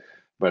little bit,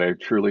 but I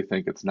truly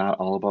think it's not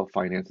all about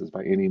finances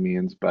by any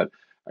means. But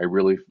I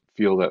really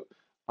feel that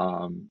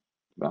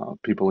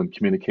people in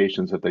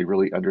communications, if they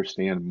really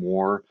understand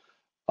more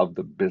of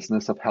the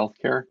business of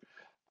healthcare,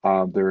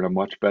 they're in a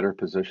much better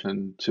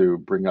position to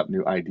bring up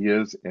new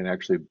ideas and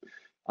actually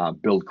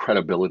build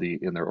credibility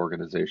in their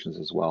organizations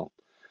as well.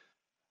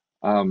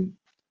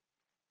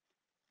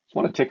 Just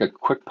want to take a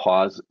quick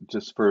pause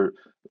just for,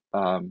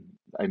 I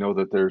know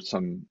that there's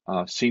some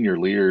senior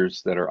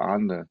leaders that are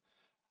on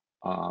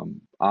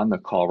the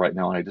call right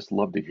now, and I just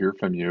love to hear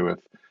from you if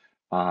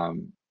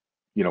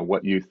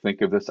what you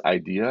think of this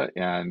idea,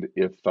 and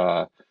if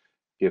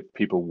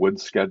people would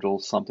schedule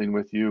something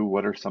with you,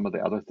 what are some of the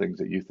other things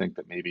that you think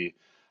that maybe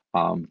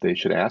they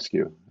should ask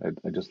you?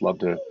 I just love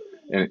to,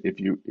 and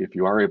if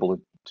you are able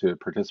to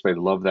participate, I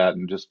love that,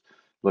 and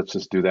let's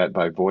just do that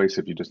by voice.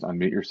 If you just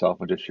unmute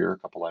yourself and just share a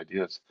couple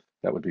ideas,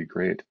 that would be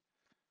great.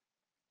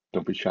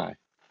 Don't be shy.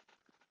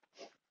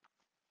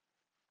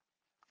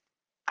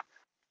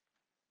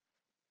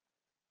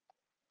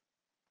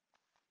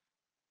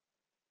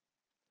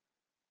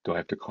 Do I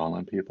have to call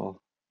on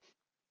people?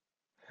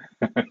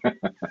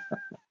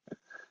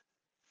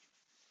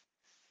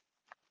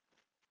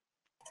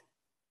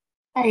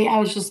 I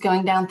was just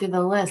going down through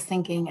the list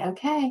thinking,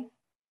 okay.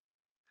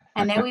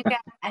 I know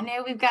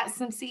we've got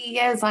some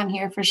CEOs on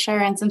here for sure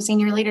and some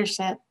senior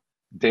leadership.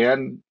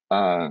 Dan,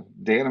 I'm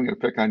going to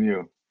pick on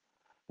you.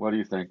 What do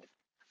you think?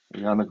 Are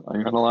you on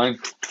the line?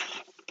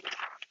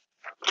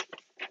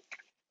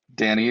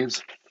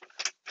 Danny's.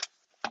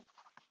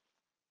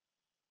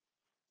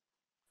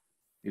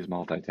 He's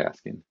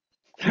multitasking.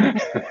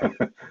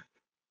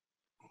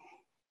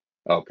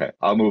 Okay,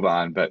 I'll move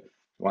on, but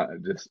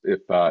just if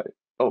there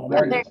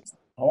he is.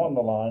 I'm on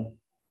the line.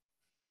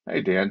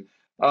 Hey, Dan.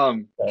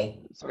 Okay.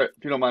 Sorry,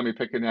 if you don't mind me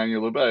picking on you a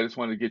little bit, I just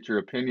wanted to get your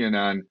opinion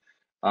on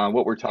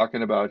what we're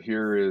talking about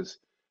here is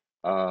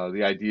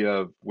the idea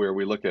of where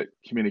we look at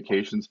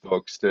communications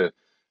folks to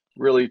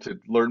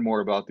learn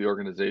more about the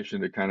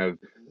organization, to kind of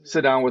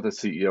sit down with a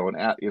CEO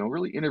and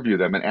really interview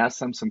them and ask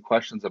them some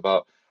questions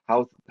about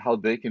how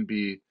they can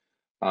be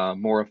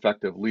more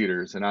effective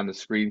leaders. And on the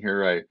screen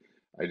here,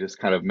 I just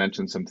kind of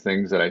mentioned some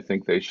things that I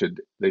think they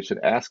should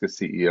ask a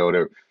CEO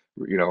to,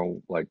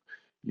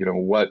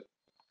 what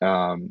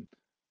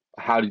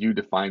how do you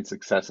define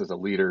success as a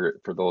leader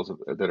for those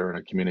that are in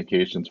a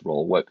communications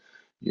role? What,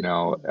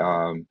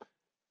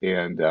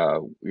 and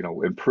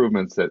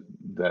improvements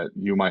that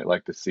you might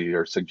like to see,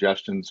 or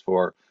suggestions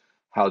for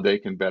how they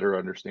can better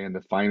understand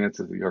the finances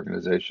of the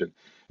organization.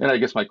 And I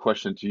guess my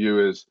question to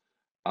you is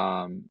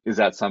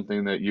that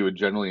something that you would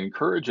generally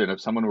encourage? And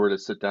if someone were to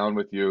sit down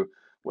with you,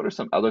 what are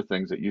some other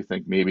things that you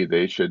think maybe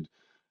they should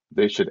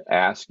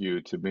ask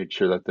you to make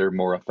sure that they're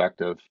more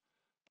effective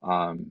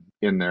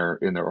in their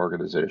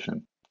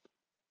organization?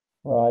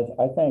 Well,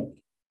 I think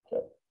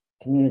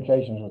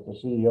communications with the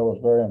CEO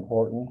is very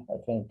important. I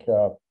think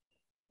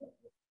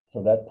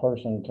for that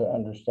person to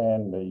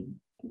understand the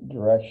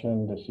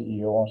direction the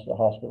CEO wants the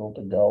hospital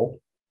to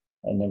go,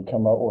 and then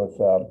come up with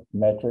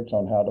metrics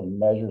on how to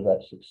measure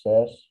that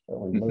success. Are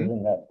we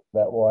moving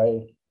that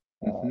way?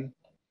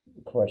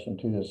 The question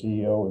to the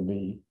CEO would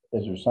be,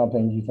 is there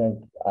something you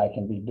think I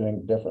can be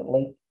doing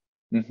differently?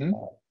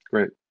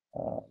 Great.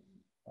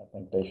 I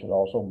think they should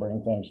also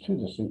bring things to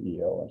the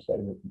CEO and say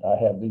that I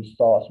have these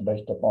thoughts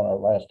based upon our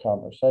last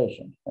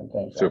conversation and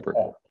things Super.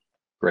 like that.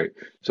 Great.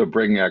 So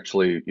bring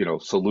actually,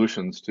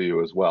 solutions to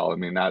you as well. I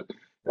mean, it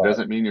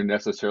doesn't mean you're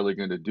necessarily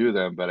going to do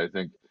them, but I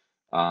think,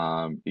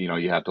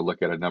 you have to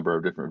look at a number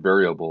of different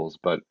variables,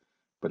 but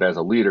as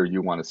a leader,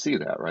 you want to see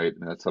that, right?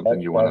 And that's something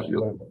you want to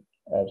do.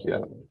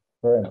 Absolutely.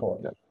 Very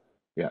important.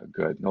 Yeah.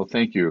 Good. No,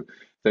 thank you.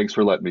 Thanks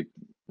for letting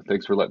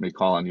me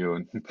call on you,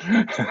 and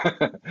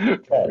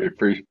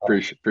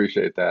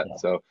appreciate that. Yeah.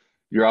 So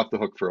you're off the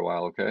hook for a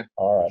while. Okay.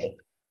 All right.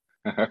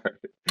 All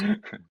right.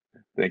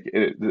 Thank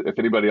you. If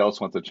anybody else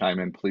wants to chime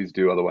in, please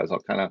do. Otherwise, I'll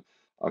kind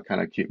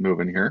of keep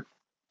moving here.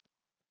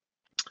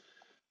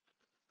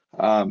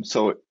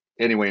 So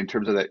anyway, in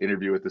terms of that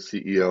interview with the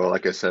CEO,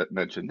 like I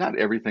mentioned, not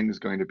everything is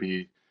going to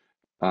be,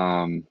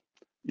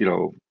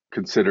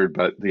 considered,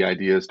 but the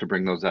idea is to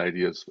bring those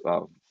ideas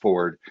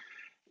forward.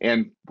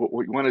 And what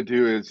we want to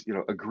do is,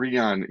 agree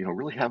on,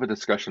 really have a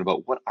discussion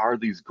about what are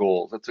these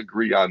goals. Let's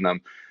agree on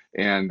them,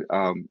 and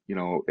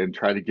and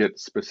try to get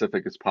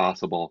specific as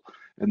possible.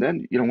 And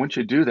then, once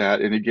you do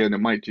that, and again, it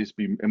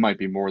might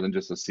be more than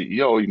just a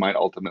CEO. You might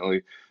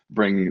ultimately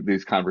bring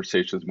these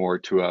conversations more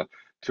to a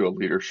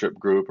leadership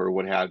group or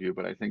what have you.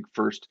 But I think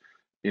first,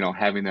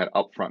 having that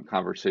upfront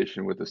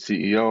conversation with the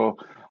CEO,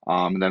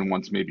 and then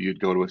once maybe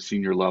you'd go to a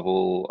senior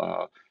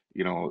level,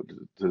 to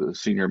the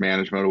senior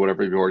management or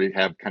whatever, you already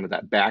have kind of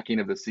that backing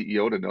of the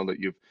CEO to know that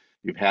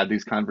you've had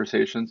these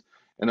conversations.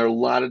 And there are a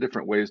lot of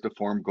different ways to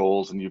form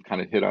goals, and you've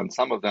kind of hit on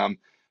some of them.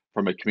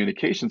 from a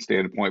communication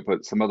standpoint,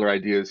 but some other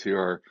ideas here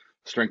are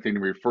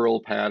strengthening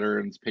referral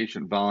patterns,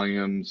 patient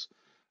volumes,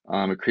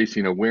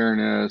 increasing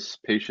awareness,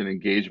 patient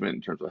engagement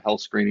in terms of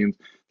health screenings,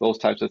 those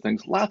types of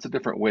things. Lots of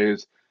different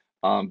ways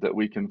that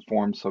we can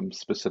form some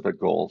specific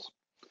goals.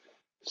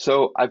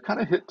 So I've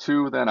kind of hit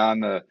two then on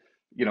the,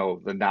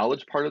 the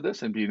knowledge part of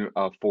this and being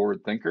a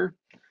forward thinker.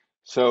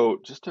 So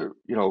just to,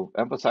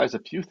 emphasize a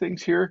few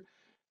things here.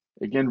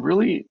 Again,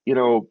 really,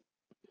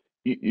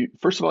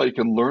 first of all, you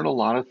can learn a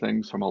lot of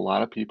things from a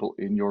lot of people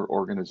in your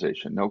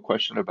organization, no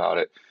question about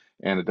it.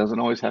 And it doesn't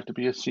always have to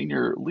be a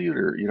senior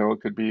leader.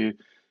 It could be,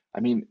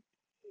 I mean,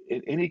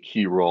 in any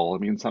key role. I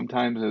mean,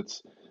 sometimes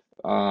it's,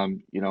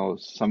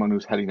 someone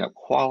who's heading up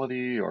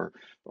quality or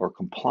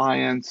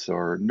compliance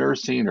or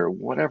nursing or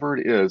whatever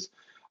it is.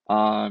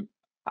 I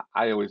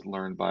always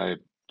learn by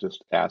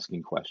just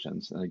asking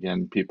questions. And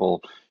again,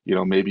 people,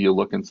 maybe you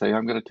look and say,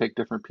 I'm going to take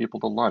different people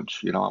to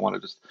lunch. I want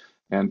to just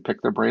and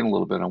pick their brain a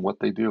little bit on what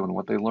they do and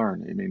what they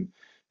learn. I mean,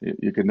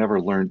 you can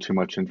never learn too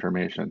much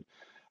information.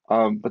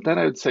 But then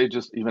I would say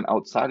just even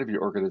outside of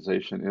your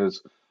organization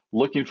is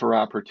looking for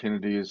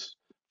opportunities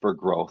for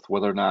growth,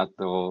 whether or not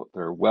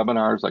they're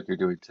webinars like you're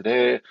doing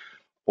today,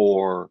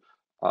 or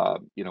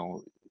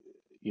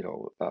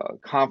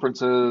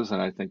conferences. And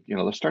I think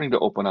they're starting to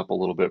open up a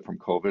little bit from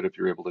COVID if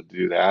you're able to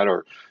do that,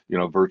 or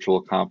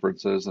virtual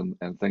conferences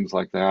and things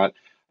like that.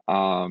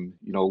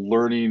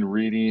 Learning,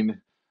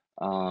 reading.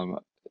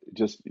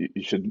 Just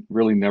you should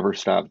really never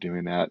stop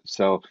doing that.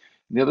 So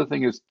the other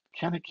thing is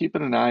kind of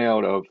keeping an eye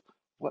out of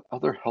what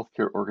other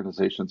healthcare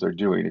organizations are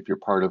doing. If you're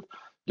part of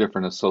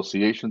different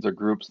associations or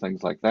groups,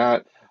 things like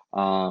that.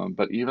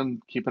 But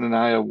even keeping an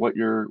eye on what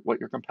your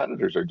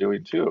competitors are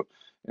doing too,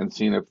 and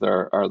seeing if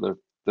there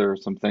are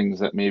some things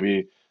that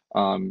maybe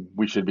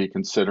we should be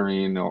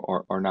considering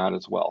or not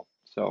as well.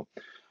 So,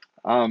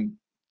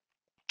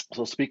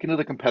 so speaking of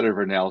the competitive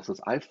analysis,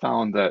 I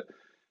found that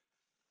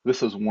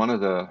this is one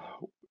of the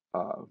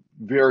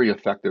very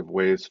effective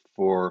ways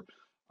for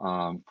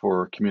a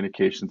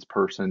communications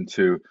person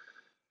to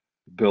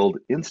build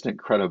instant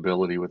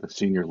credibility with a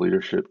senior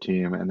leadership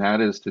team, and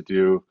that is to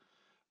do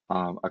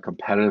a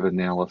competitive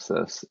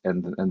analysis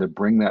and to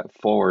bring that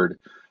forward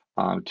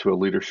to a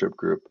leadership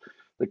group.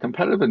 The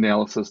competitive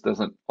analysis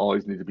doesn't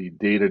always need to be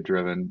data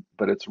driven,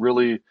 but it's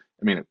really,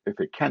 I mean, if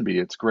it can be,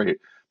 it's great.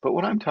 But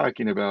what I'm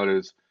talking about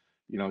is,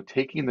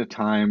 taking the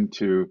time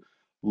to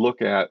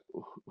look at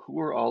who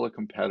are all the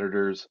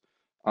competitors,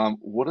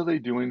 what are they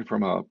doing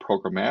from a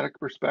programmatic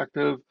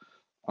perspective,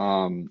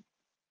 what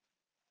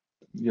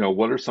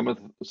are some of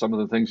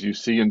the things you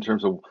see in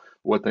terms of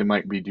what they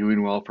might be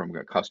doing well from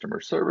a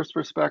customer service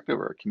perspective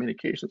or a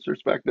communications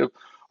perspective,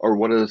 or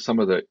what are some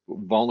of the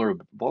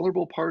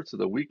vulnerable parts of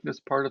the weakness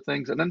part of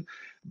things? And then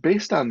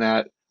based on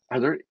that,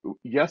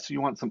 yes,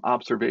 you want some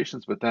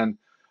observations, but then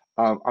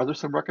are there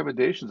some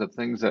recommendations of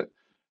things that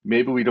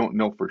maybe we don't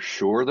know for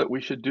sure that we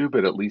should do,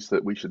 but at least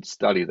that we should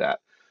study that?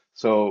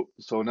 So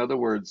in other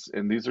words,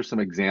 and these are some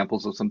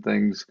examples of some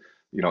things,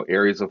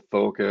 areas of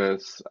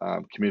focus,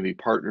 community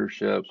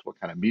partnerships, what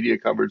kind of media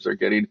coverage they're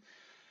getting.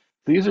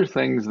 These are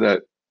things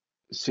that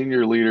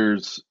senior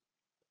leaders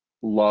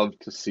love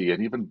to see,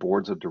 and even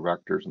boards of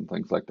directors and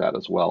things like that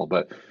as well.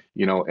 But,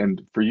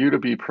 and for you to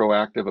be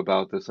proactive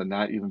about this and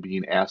not even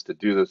being asked to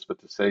do this,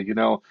 but to say,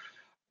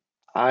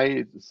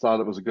 I thought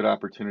it was a good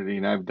opportunity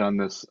and I've done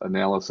this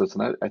analysis,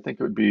 and I think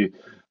it would be,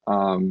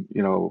 a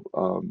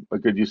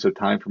good use of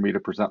time for me to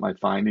present my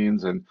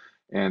findings and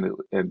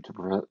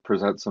to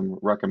present some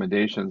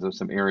recommendations of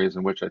some areas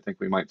in which I think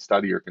we might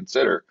study or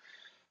consider.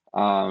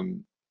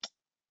 And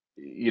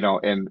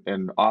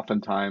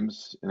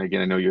oftentimes, and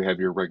again, I know you have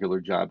your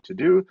regular job to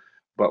do,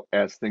 but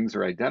as things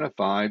are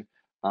identified,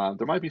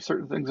 there might be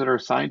certain things that are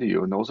assigned to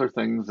you, and those are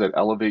things that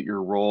elevate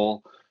your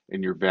role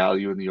and your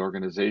value in the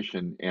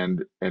organization,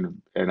 and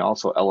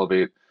also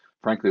elevate,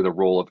 frankly, the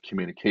role of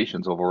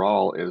communications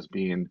overall as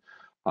being,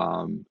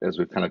 as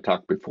we've kind of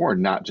talked before,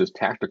 not just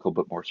tactical,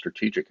 but more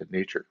strategic in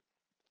nature.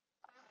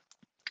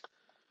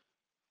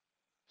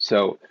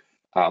 So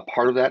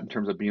part of that in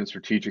terms of being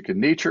strategic in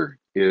nature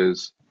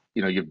is,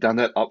 you've done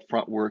that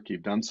upfront work,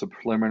 you've done some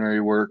preliminary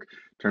work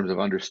in terms of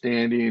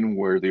understanding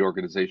where the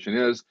organization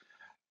is,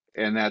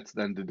 and that's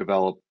then to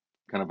develop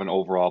kind of an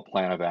overall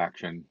plan of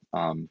action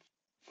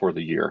for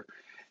the year.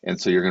 And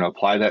so you're going to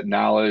apply that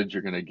knowledge,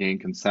 you're going to gain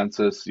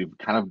consensus. You've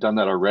kind of done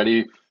that already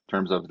in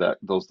terms of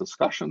those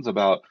discussions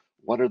about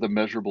what are the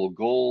measurable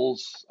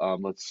goals.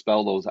 Let's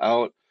spell those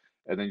out.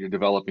 And then you're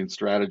developing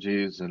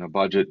strategies and a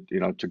budget,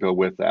 to go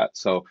with that.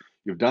 So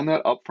you've done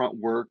that upfront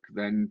work.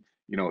 Then,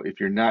 if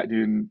you're not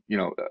doing,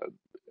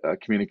 a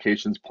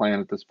communications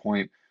plan at this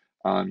point,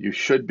 you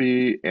should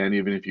be. And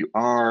even if you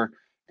are,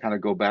 kind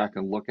of go back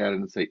and look at it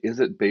and say, is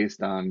it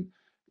based on,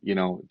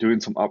 doing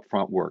some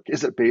upfront work?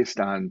 Is it based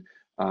on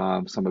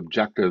some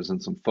objectives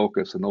and some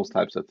focus and those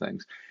types of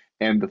things?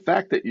 And the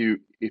fact that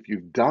if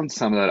you've done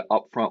some of that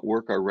upfront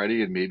work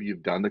already, and maybe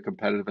you've done the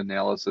competitive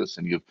analysis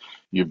and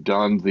you've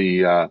done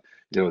the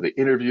the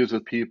interviews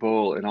with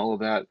people and all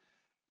of that,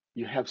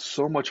 you have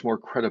so much more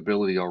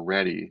credibility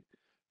already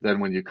then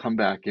when you come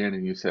back in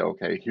and you say,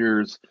 okay,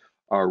 here's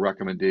our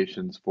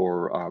recommendations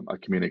for a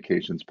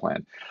communications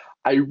plan.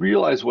 I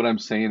realize what I'm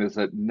saying is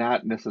that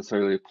not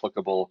necessarily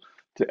applicable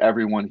to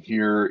everyone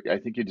here. I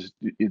think it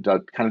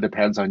kind of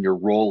depends on your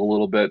role a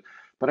little bit,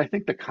 but I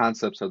think the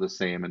concepts are the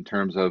same in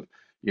terms of,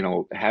 you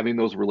know, having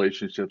those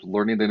relationships,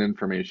 learning that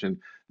information,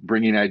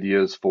 bringing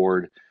ideas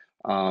forward.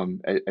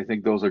 I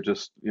think those are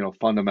just, you know,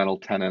 fundamental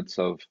tenets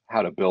of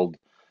how to build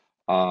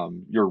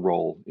your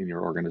role in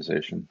your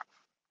organization.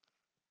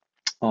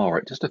 All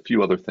right, just a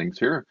few other things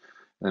here,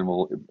 and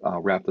we'll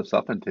wrap this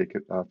up and take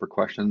it for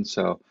questions.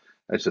 So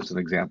it's just an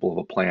example of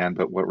a plan,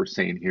 but what we're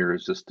saying here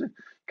is just to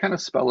kind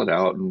of spell it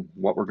out and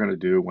what we're going to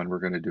do, when we're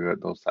going to do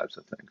it, those types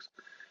of things.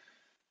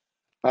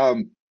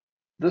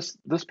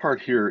 This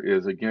part here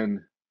is,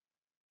 again,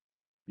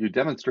 you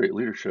demonstrate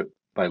leadership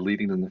by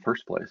leading in the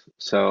first place.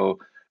 So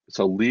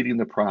leading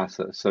the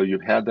process. So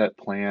you've had that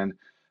plan.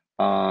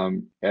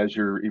 As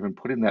you're even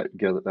putting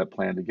that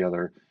plan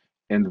together,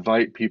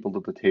 invite people to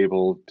the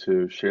table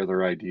to share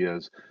their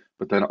ideas.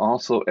 But then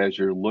also, as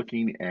you're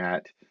looking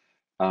at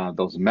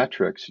those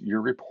metrics,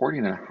 you're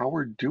reporting on how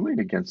we're doing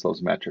against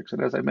those metrics.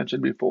 And as I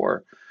mentioned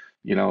before,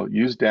 you know,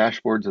 use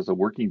dashboards as a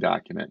working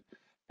document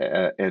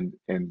and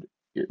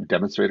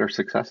demonstrate our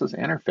successes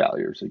and our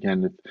failures.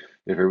 Again,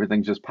 if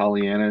everything's just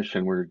Pollyannish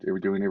and we're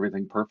doing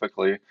everything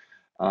perfectly,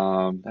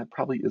 that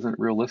probably isn't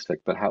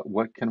realistic. But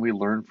what can we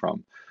learn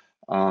from?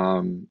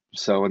 And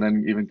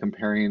then even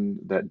comparing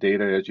that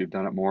data as you've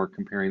done it more,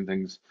 comparing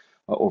things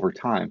over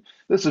time.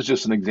 This is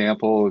just an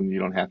example, and you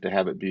don't have to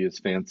have it be as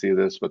fancy as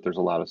this, but there's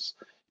a lot of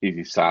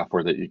easy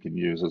software that you can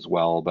use as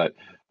well, but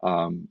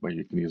where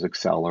you can use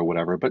Excel or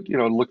whatever. But, you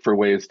know, look for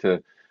ways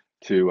to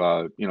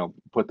you know,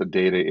 put the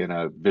data in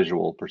a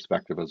visual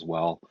perspective as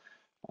well.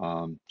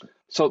 And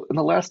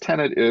the last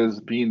tenet is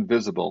being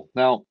visible.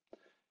 Now,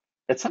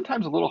 it's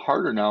sometimes a little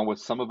harder now with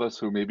some of us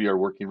who maybe are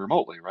working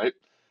remotely, right?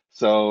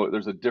 So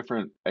there's a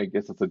different, I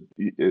guess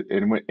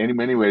in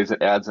many ways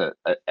it adds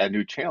a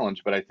new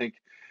challenge, but I think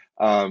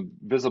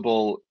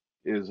visible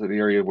is an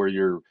area where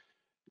you're,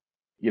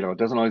 you know, it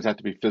doesn't always have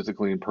to be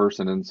physically in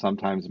person, and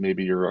sometimes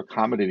maybe you're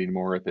accommodating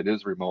more if it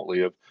is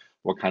remotely, of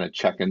what kind of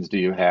check-ins do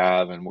you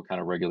have and what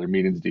kind of regular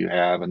meetings do you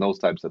have and those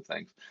types of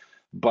things.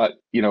 But,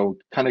 you know,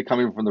 kind of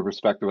coming from the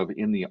perspective of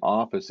in the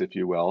office, if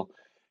you will,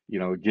 you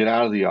know, get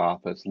out of the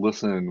office,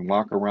 listen,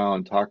 walk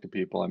around, talk to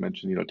people. I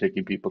mentioned, you know,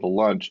 taking people to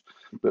lunch,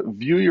 but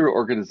view your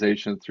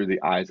organization through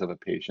the eyes of a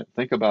patient.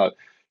 Think about,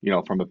 you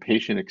know, from a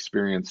patient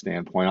experience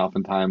standpoint.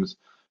 Oftentimes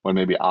when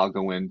maybe I'll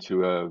go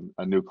into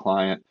a new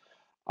client,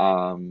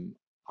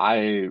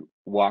 I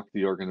walk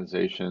the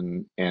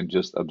organization and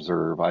just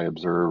observe. I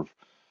observe,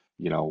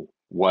 you know,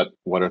 what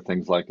are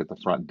things like at the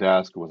front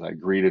desk? Was I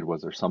greeted?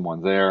 Was there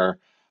someone there?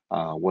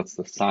 What's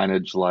the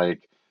signage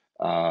like?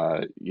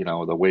 You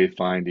know, the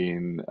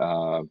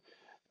wayfinding,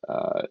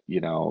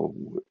 you know,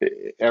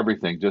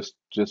 everything,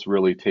 just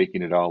really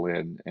taking it all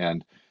in.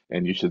 And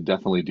you should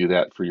definitely do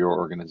that for your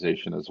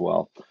organization as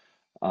well.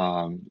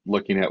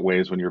 Looking at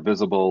ways when you're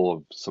visible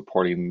of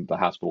supporting the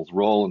hospital's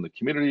role in the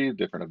community,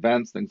 different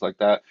events, things like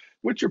that,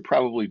 which you're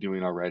probably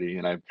doing already.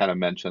 And I've kind of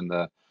mentioned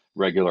the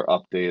regular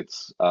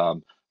updates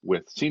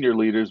with senior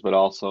leaders, but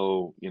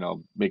also, you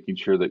know, making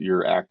sure that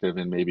you're active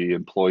in maybe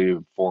employee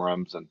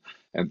forums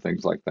and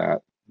things like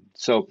that.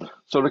 So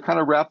to kind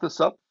of wrap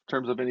this up in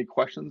terms of any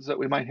questions that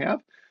we might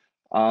have,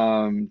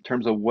 in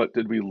terms of what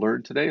did we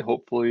learn today,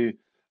 hopefully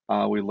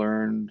we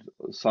learned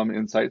some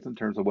insights in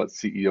terms of what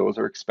CEOs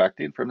are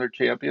expecting from their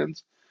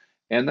champions,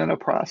 and then a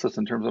process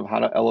in terms of how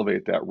to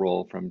elevate that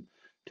role from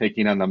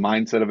taking on the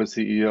mindset of a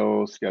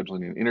CEO,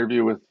 scheduling an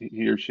interview with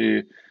he or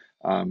she,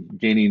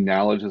 gaining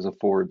knowledge as a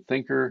forward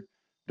thinker,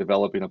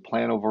 developing a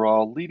plan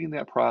overall, leading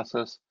that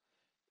process,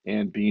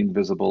 and being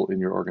visible in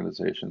your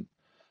organization.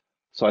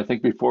 So I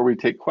think before we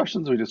take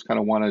questions, we just kind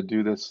of want to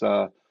do this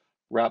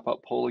wrap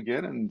up poll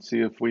again and see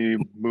if we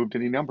moved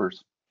any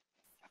numbers.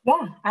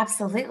 Yeah,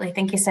 absolutely.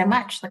 Thank you so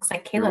much. Looks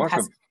like Caleb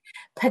has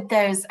put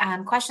those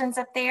questions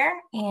up there.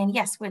 And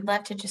yes, we'd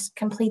love to just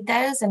complete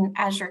those. And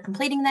as you're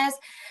completing those,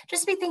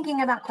 just be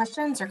thinking about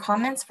questions or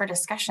comments for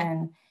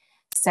discussion.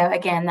 So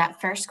again,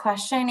 that first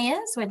question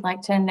is, we'd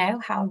like to know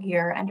how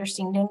your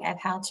understanding of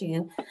how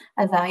to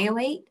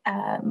evaluate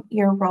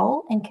your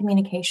role in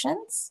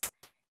communications.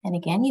 And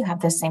again, you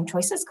have the same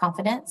choices: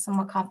 confident,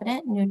 somewhat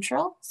confident,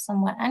 neutral,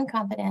 somewhat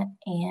unconfident,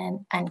 and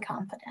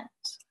unconfident.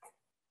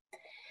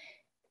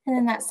 And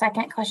then that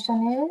second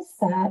question is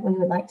that we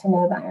would like to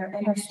know about your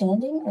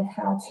understanding of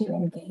how to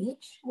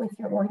engage with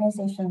your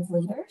organization's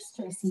leaders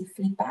to receive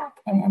feedback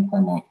and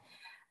implement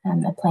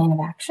a plan of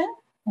action.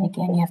 And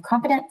again, you have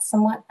confident,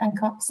 somewhat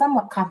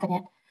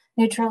confident,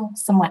 neutral,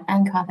 somewhat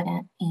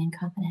unconfident, and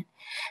confident.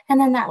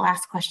 And then that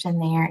last question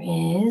there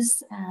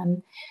is,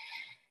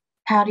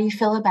 how do you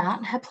feel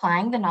about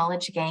applying the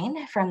knowledge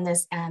gained from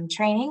this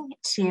training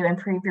to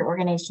improve your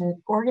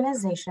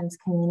organization's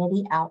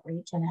community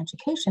outreach and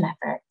education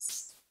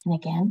efforts? And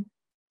again,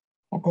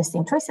 you have the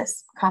same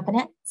choices: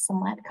 confident,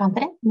 somewhat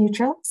confident,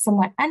 neutral,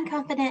 somewhat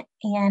unconfident,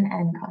 and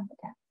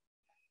unconfident.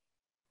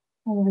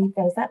 We'll leave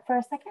those up for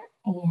a second,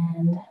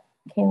 and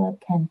Caleb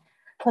can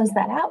close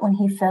that out when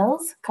he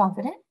feels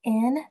confident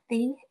in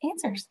the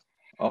answers.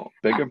 Oh,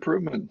 big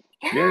improvement.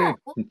 Yeah.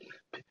 Yay.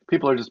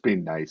 People are just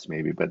being nice,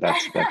 maybe, but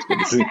that's good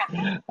to see.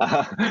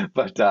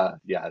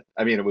 Yeah,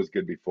 I mean, it was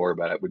good before,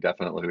 but we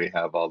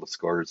have all the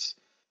scores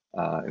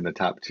in the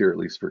top tier, at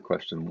least for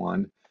question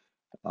one.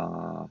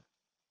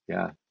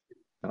 Yeah,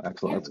 no,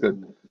 excellent. That's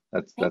good.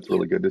 That's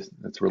really good.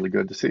 That's really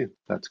good to see.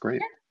 That's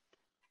great.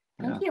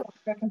 Thank you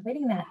for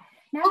completing that.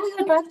 Now we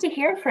would love to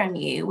hear from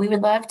you. We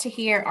would love to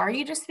hear, are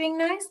you just being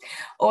nice?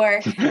 Or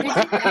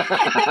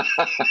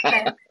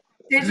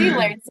did you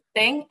learn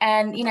something?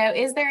 And,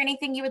 is there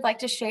anything you would like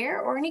to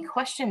share or any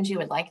questions you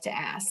would like to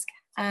ask?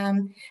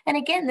 And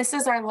again, this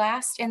is our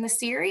last in the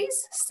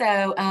series.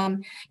 So,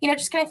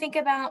 just kind of think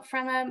about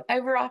from an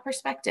overall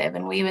perspective,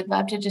 and we would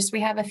love to we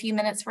have a few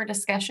minutes for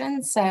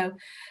discussion. So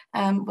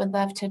would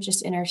love to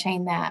just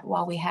entertain that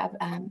while we have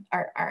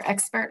our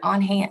expert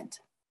on hand.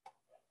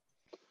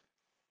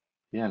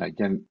 Yeah, and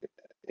again,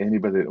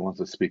 anybody that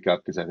wants to speak up,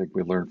 because I think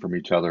we learn from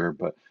each other,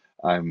 but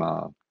I'm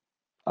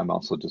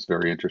also just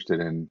very interested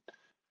in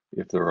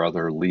if there are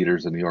other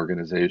leaders in the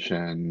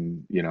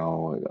organization,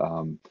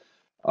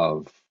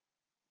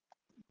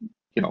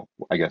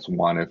 I guess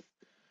one, if,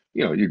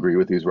 you agree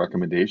with these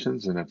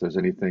recommendations, and if there's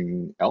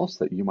anything else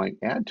that you might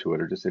add to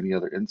it or just any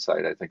other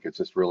insight, I think it's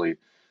just really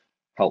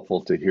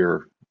helpful to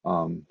hear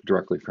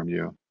directly from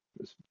you.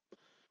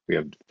 We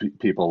have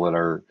people that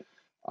are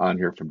on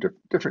here from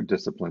different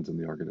disciplines in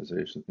their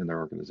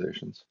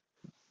organizations.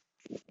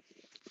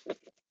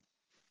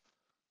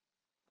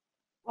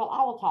 Well,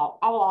 I will talk.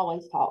 I will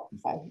always talk.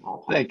 So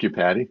I'll talk. Thank you,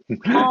 Patty.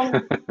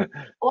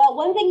 Well,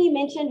 one thing you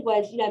mentioned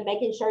was,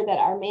 making sure that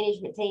our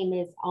management team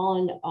is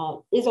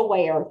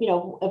aware,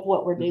 of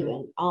what we're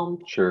doing.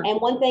 Sure. And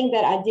one thing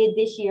that I did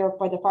this year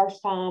for the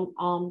first time,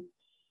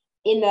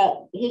 in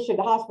the history of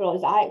the hospital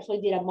is I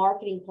actually did a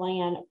marketing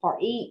plan for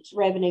each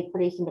revenue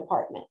producing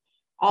department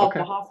of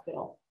the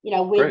hospital,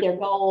 with their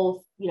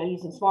goals,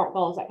 using SMART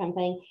goals, that kind of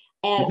thing.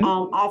 And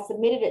I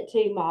submitted it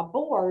to my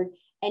board,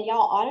 and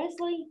y'all,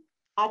 honestly,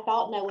 I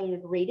thought no one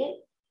would read it.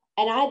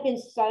 And I've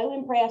been so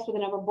impressed with the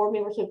number of board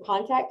members who've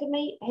contacted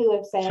me who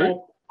have said,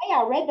 hey,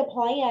 I read the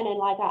plan, and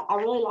I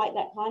really like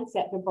that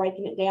concept of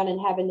breaking it down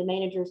and having the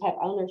managers have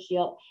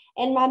ownership.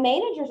 And my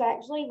managers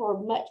actually were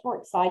much more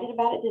excited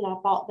about it than I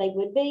thought they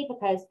would be,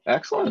 because I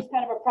just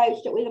kind of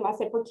approached it with them. I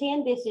said,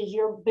 pretend this is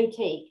your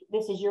boutique.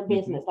 This is your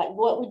business. Like,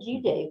 what would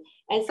you do?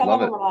 And some of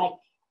them were like,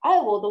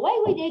 oh, well, the way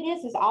we do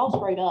this is all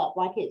screwed up.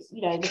 Like, it's,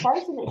 the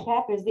first thing that should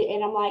happen is,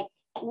 and I'm like,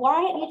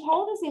 why hadn't you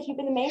told us this? You've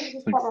been the manager of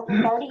this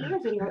department for 30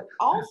 years and you're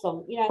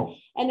awesome,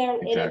 and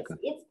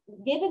it's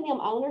giving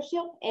them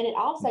ownership, and it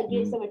also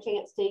gives them a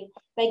chance they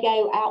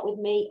go out with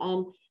me.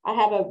 I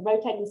have a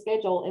rotating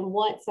schedule, and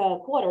once a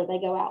quarter they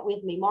go out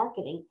with me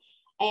marketing.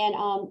 And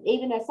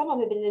even though some of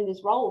them have been in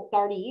this role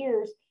 30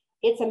 years,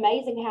 it's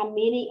amazing how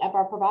many of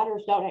our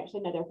providers don't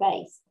actually know their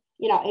face,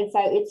 and so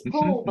it's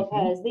cool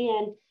because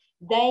then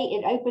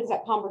it opens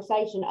that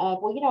conversation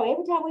of, well,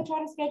 every time we try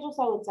to schedule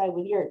so-and-so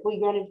we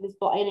run into this,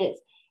 and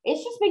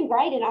it's just been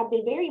great. And I've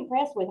been very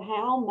impressed with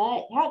how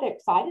they're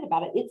excited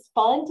about it. It's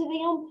fun to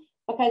them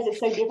because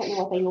it's so different than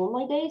what they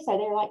normally do. So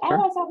they're like, oh,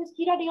 I saw this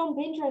cute idea on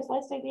Pinterest.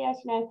 Let's do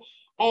this, and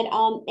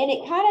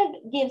it kind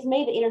of gives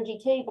me the energy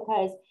too,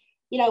 because,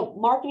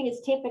 marketing is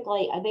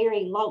typically a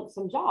very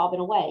lonesome job in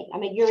a way. I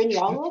mean, you're in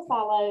your own little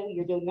silo,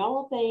 you're doing your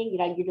own little thing,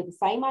 you're doing the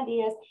same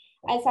ideas.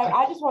 And so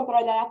I just want to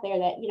throw that out there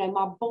that,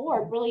 my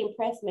board really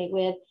impressed me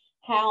with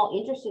how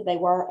interested they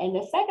were. And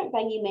the second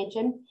thing you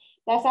mentioned,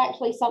 that's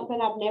actually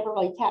something I've never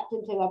really tapped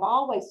into. I've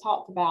always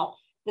talked about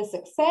the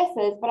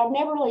successes, but I've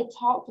never really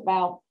talked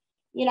about,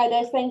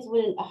 those things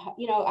when,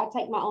 I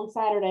take my own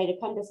Saturday to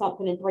come to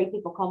something and 3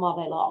 people come all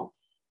day long,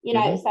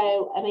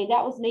 so, I mean,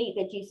 that was neat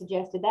that you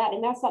suggested that.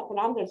 And that's something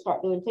I'm going to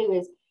start doing too,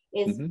 is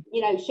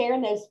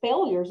sharing those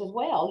failures as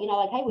well.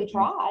 Like, hey, we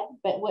tried,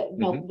 but what,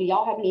 do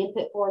y'all have any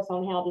input for us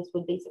on how this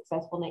would be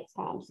successful next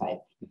time? So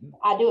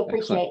I do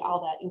appreciate all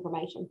that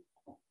information.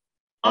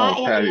 Like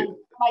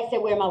I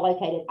said, where am I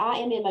located? I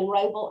am in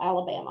Monroeville,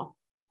 Alabama.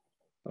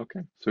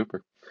 Okay,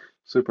 super.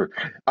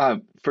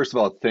 First of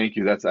all, thank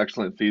you. That's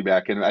excellent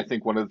feedback. And I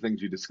think one of the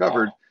things you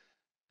discovered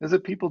is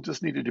that people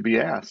just needed to be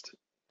asked,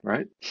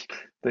 right?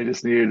 They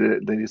just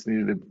needed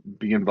to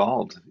be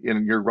involved.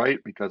 And you're right,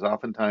 because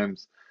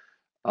oftentimes,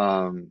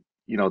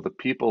 the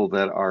people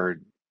that are,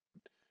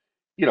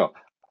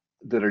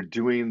 that are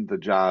doing the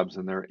jobs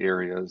in their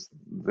areas,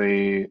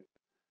 they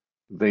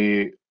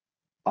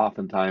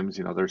oftentimes,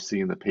 they're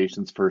seeing the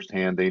patients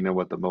firsthand. They know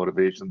what the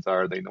motivations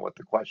are. They know what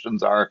the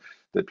questions are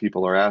that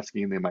people are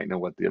asking. They might know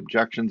what the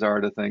objections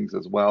are to things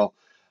as well.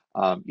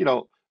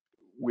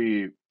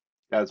 We,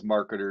 as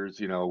marketers,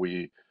 there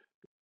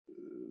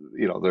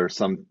are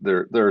some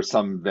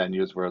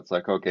venues where it's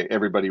like, okay,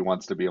 everybody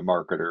wants to be a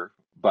marketer,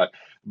 but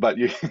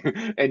you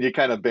and you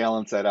kind of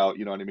balance that out,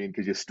 you know what I mean?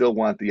 Because you still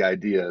want the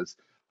ideas,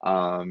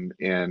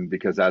 and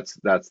because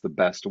that's the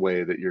best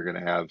way that you're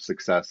going to have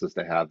success, is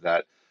to have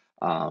that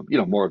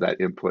more of that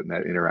input and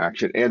that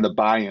interaction and the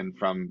buy-in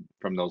from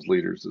those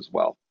leaders as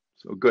well.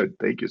 So good.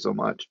 Thank you so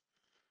much.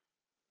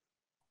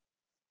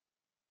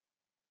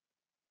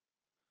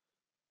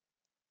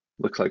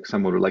 Looks like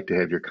someone would like to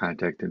have your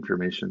contact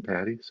information,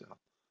 Patty. So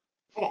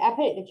okay, I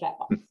put it in the chat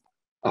box.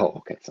 Oh,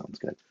 okay, sounds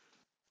good.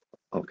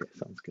 Okay,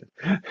 sounds good.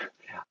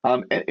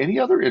 Any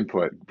other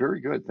input? Very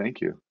good,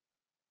 thank you.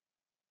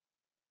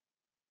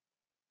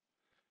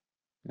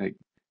 Like,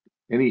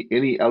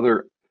 any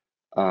other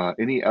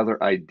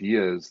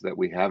ideas that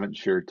we haven't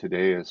shared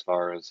today as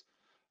far as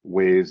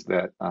ways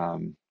that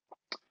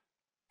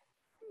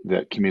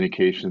that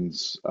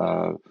communications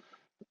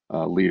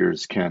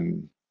leaders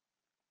can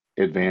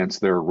advance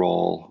their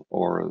role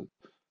or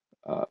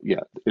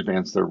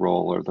advance their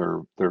role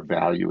or their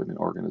value in the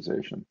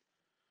organization?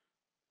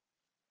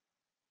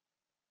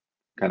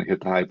 Kind of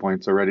hit the high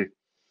points already.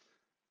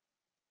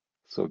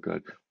 So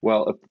good.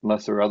 Well,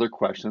 unless there are other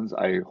questions,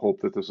 I hope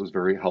that this was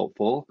very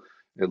helpful,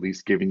 at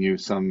least giving you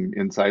some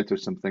insights or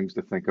some things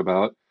to think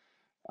about.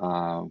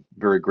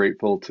 Very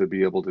grateful to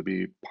be able to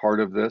be part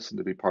of this and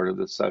to be part of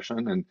this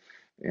session,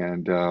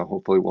 and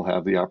hopefully we'll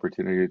have the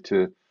opportunity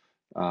to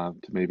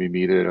maybe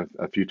meet at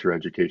a future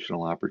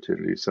educational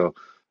opportunity. So,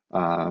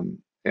 and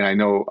I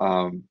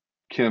know,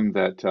 Kim,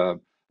 that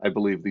I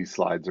believe these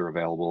slides are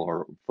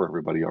available for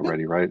everybody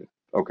already, right?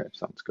 Okay,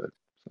 sounds good.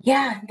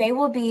 Yeah, they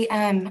will be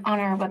on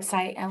our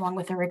website along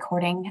with the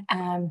recording.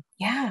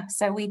 Yeah,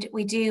 so we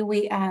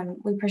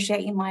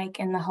appreciate you, Mike,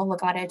 and the whole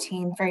Legato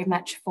team very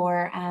much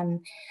for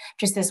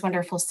just this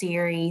wonderful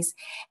series.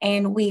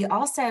 And we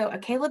also,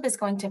 Caleb is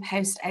going to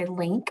post a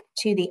link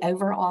to the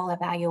overall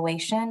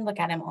evaluation. Look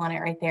at him on it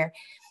right there.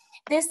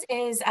 This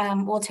is,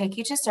 will take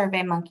you to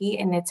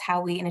SurveyMonkey, and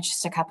it's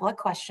just a couple of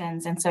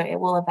questions. And so it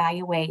will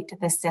evaluate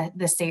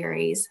the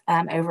series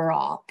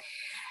overall.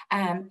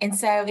 And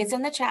so it's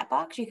in the chat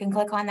box. You can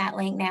click on that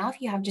link now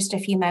if you have just a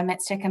few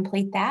moments to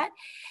complete that.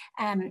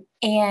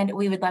 And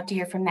we would love to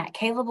hear from that.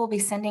 Caleb will be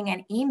sending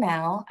an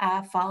email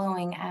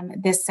following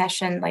this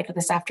session later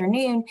this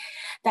afternoon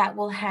that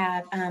will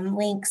have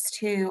links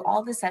to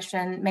all the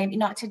session, maybe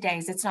not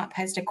today's, it's not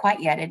posted quite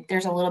yet.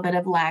 There's a little bit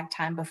of lag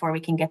time before we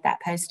can get that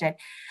posted.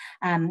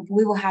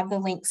 We will have the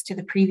links to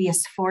the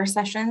previous 4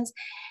 sessions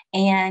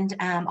and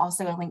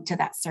also a link to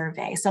that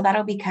survey. So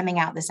that'll be coming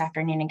out this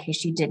afternoon in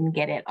case you didn't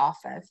get it off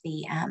of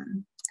the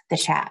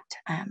chat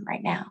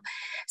right now.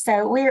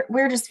 So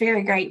we're just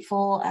very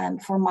grateful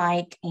for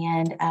Mike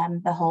and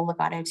the whole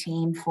Legato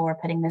team for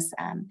putting this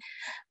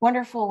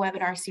wonderful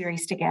webinar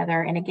series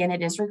together. And again,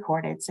 it is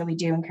recorded, so we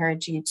do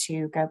encourage you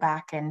to go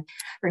back and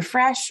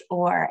refresh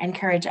or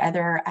encourage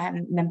other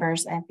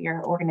members of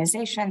your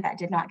organization that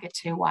did not get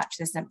to watch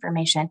this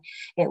information.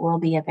 It will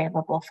be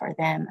available for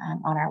them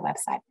on our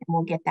website, and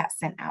we'll get that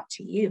sent out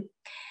to you.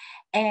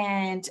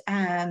 And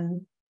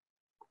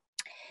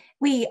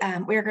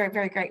we're very,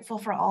 very grateful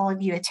for all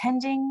of you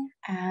attending.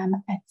 I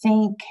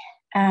think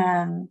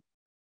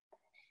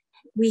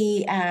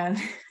we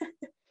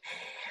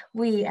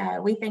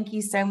thank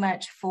you so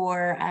much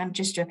for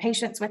just your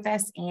patience with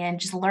us and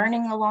just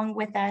learning along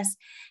with us.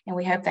 And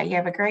we hope that you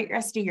have a great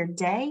rest of your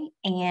day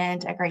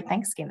and a great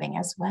Thanksgiving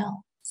as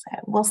well. So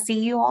we'll see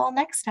you all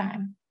next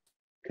time.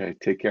 Okay,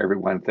 take care,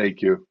 everyone.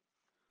 Thank you.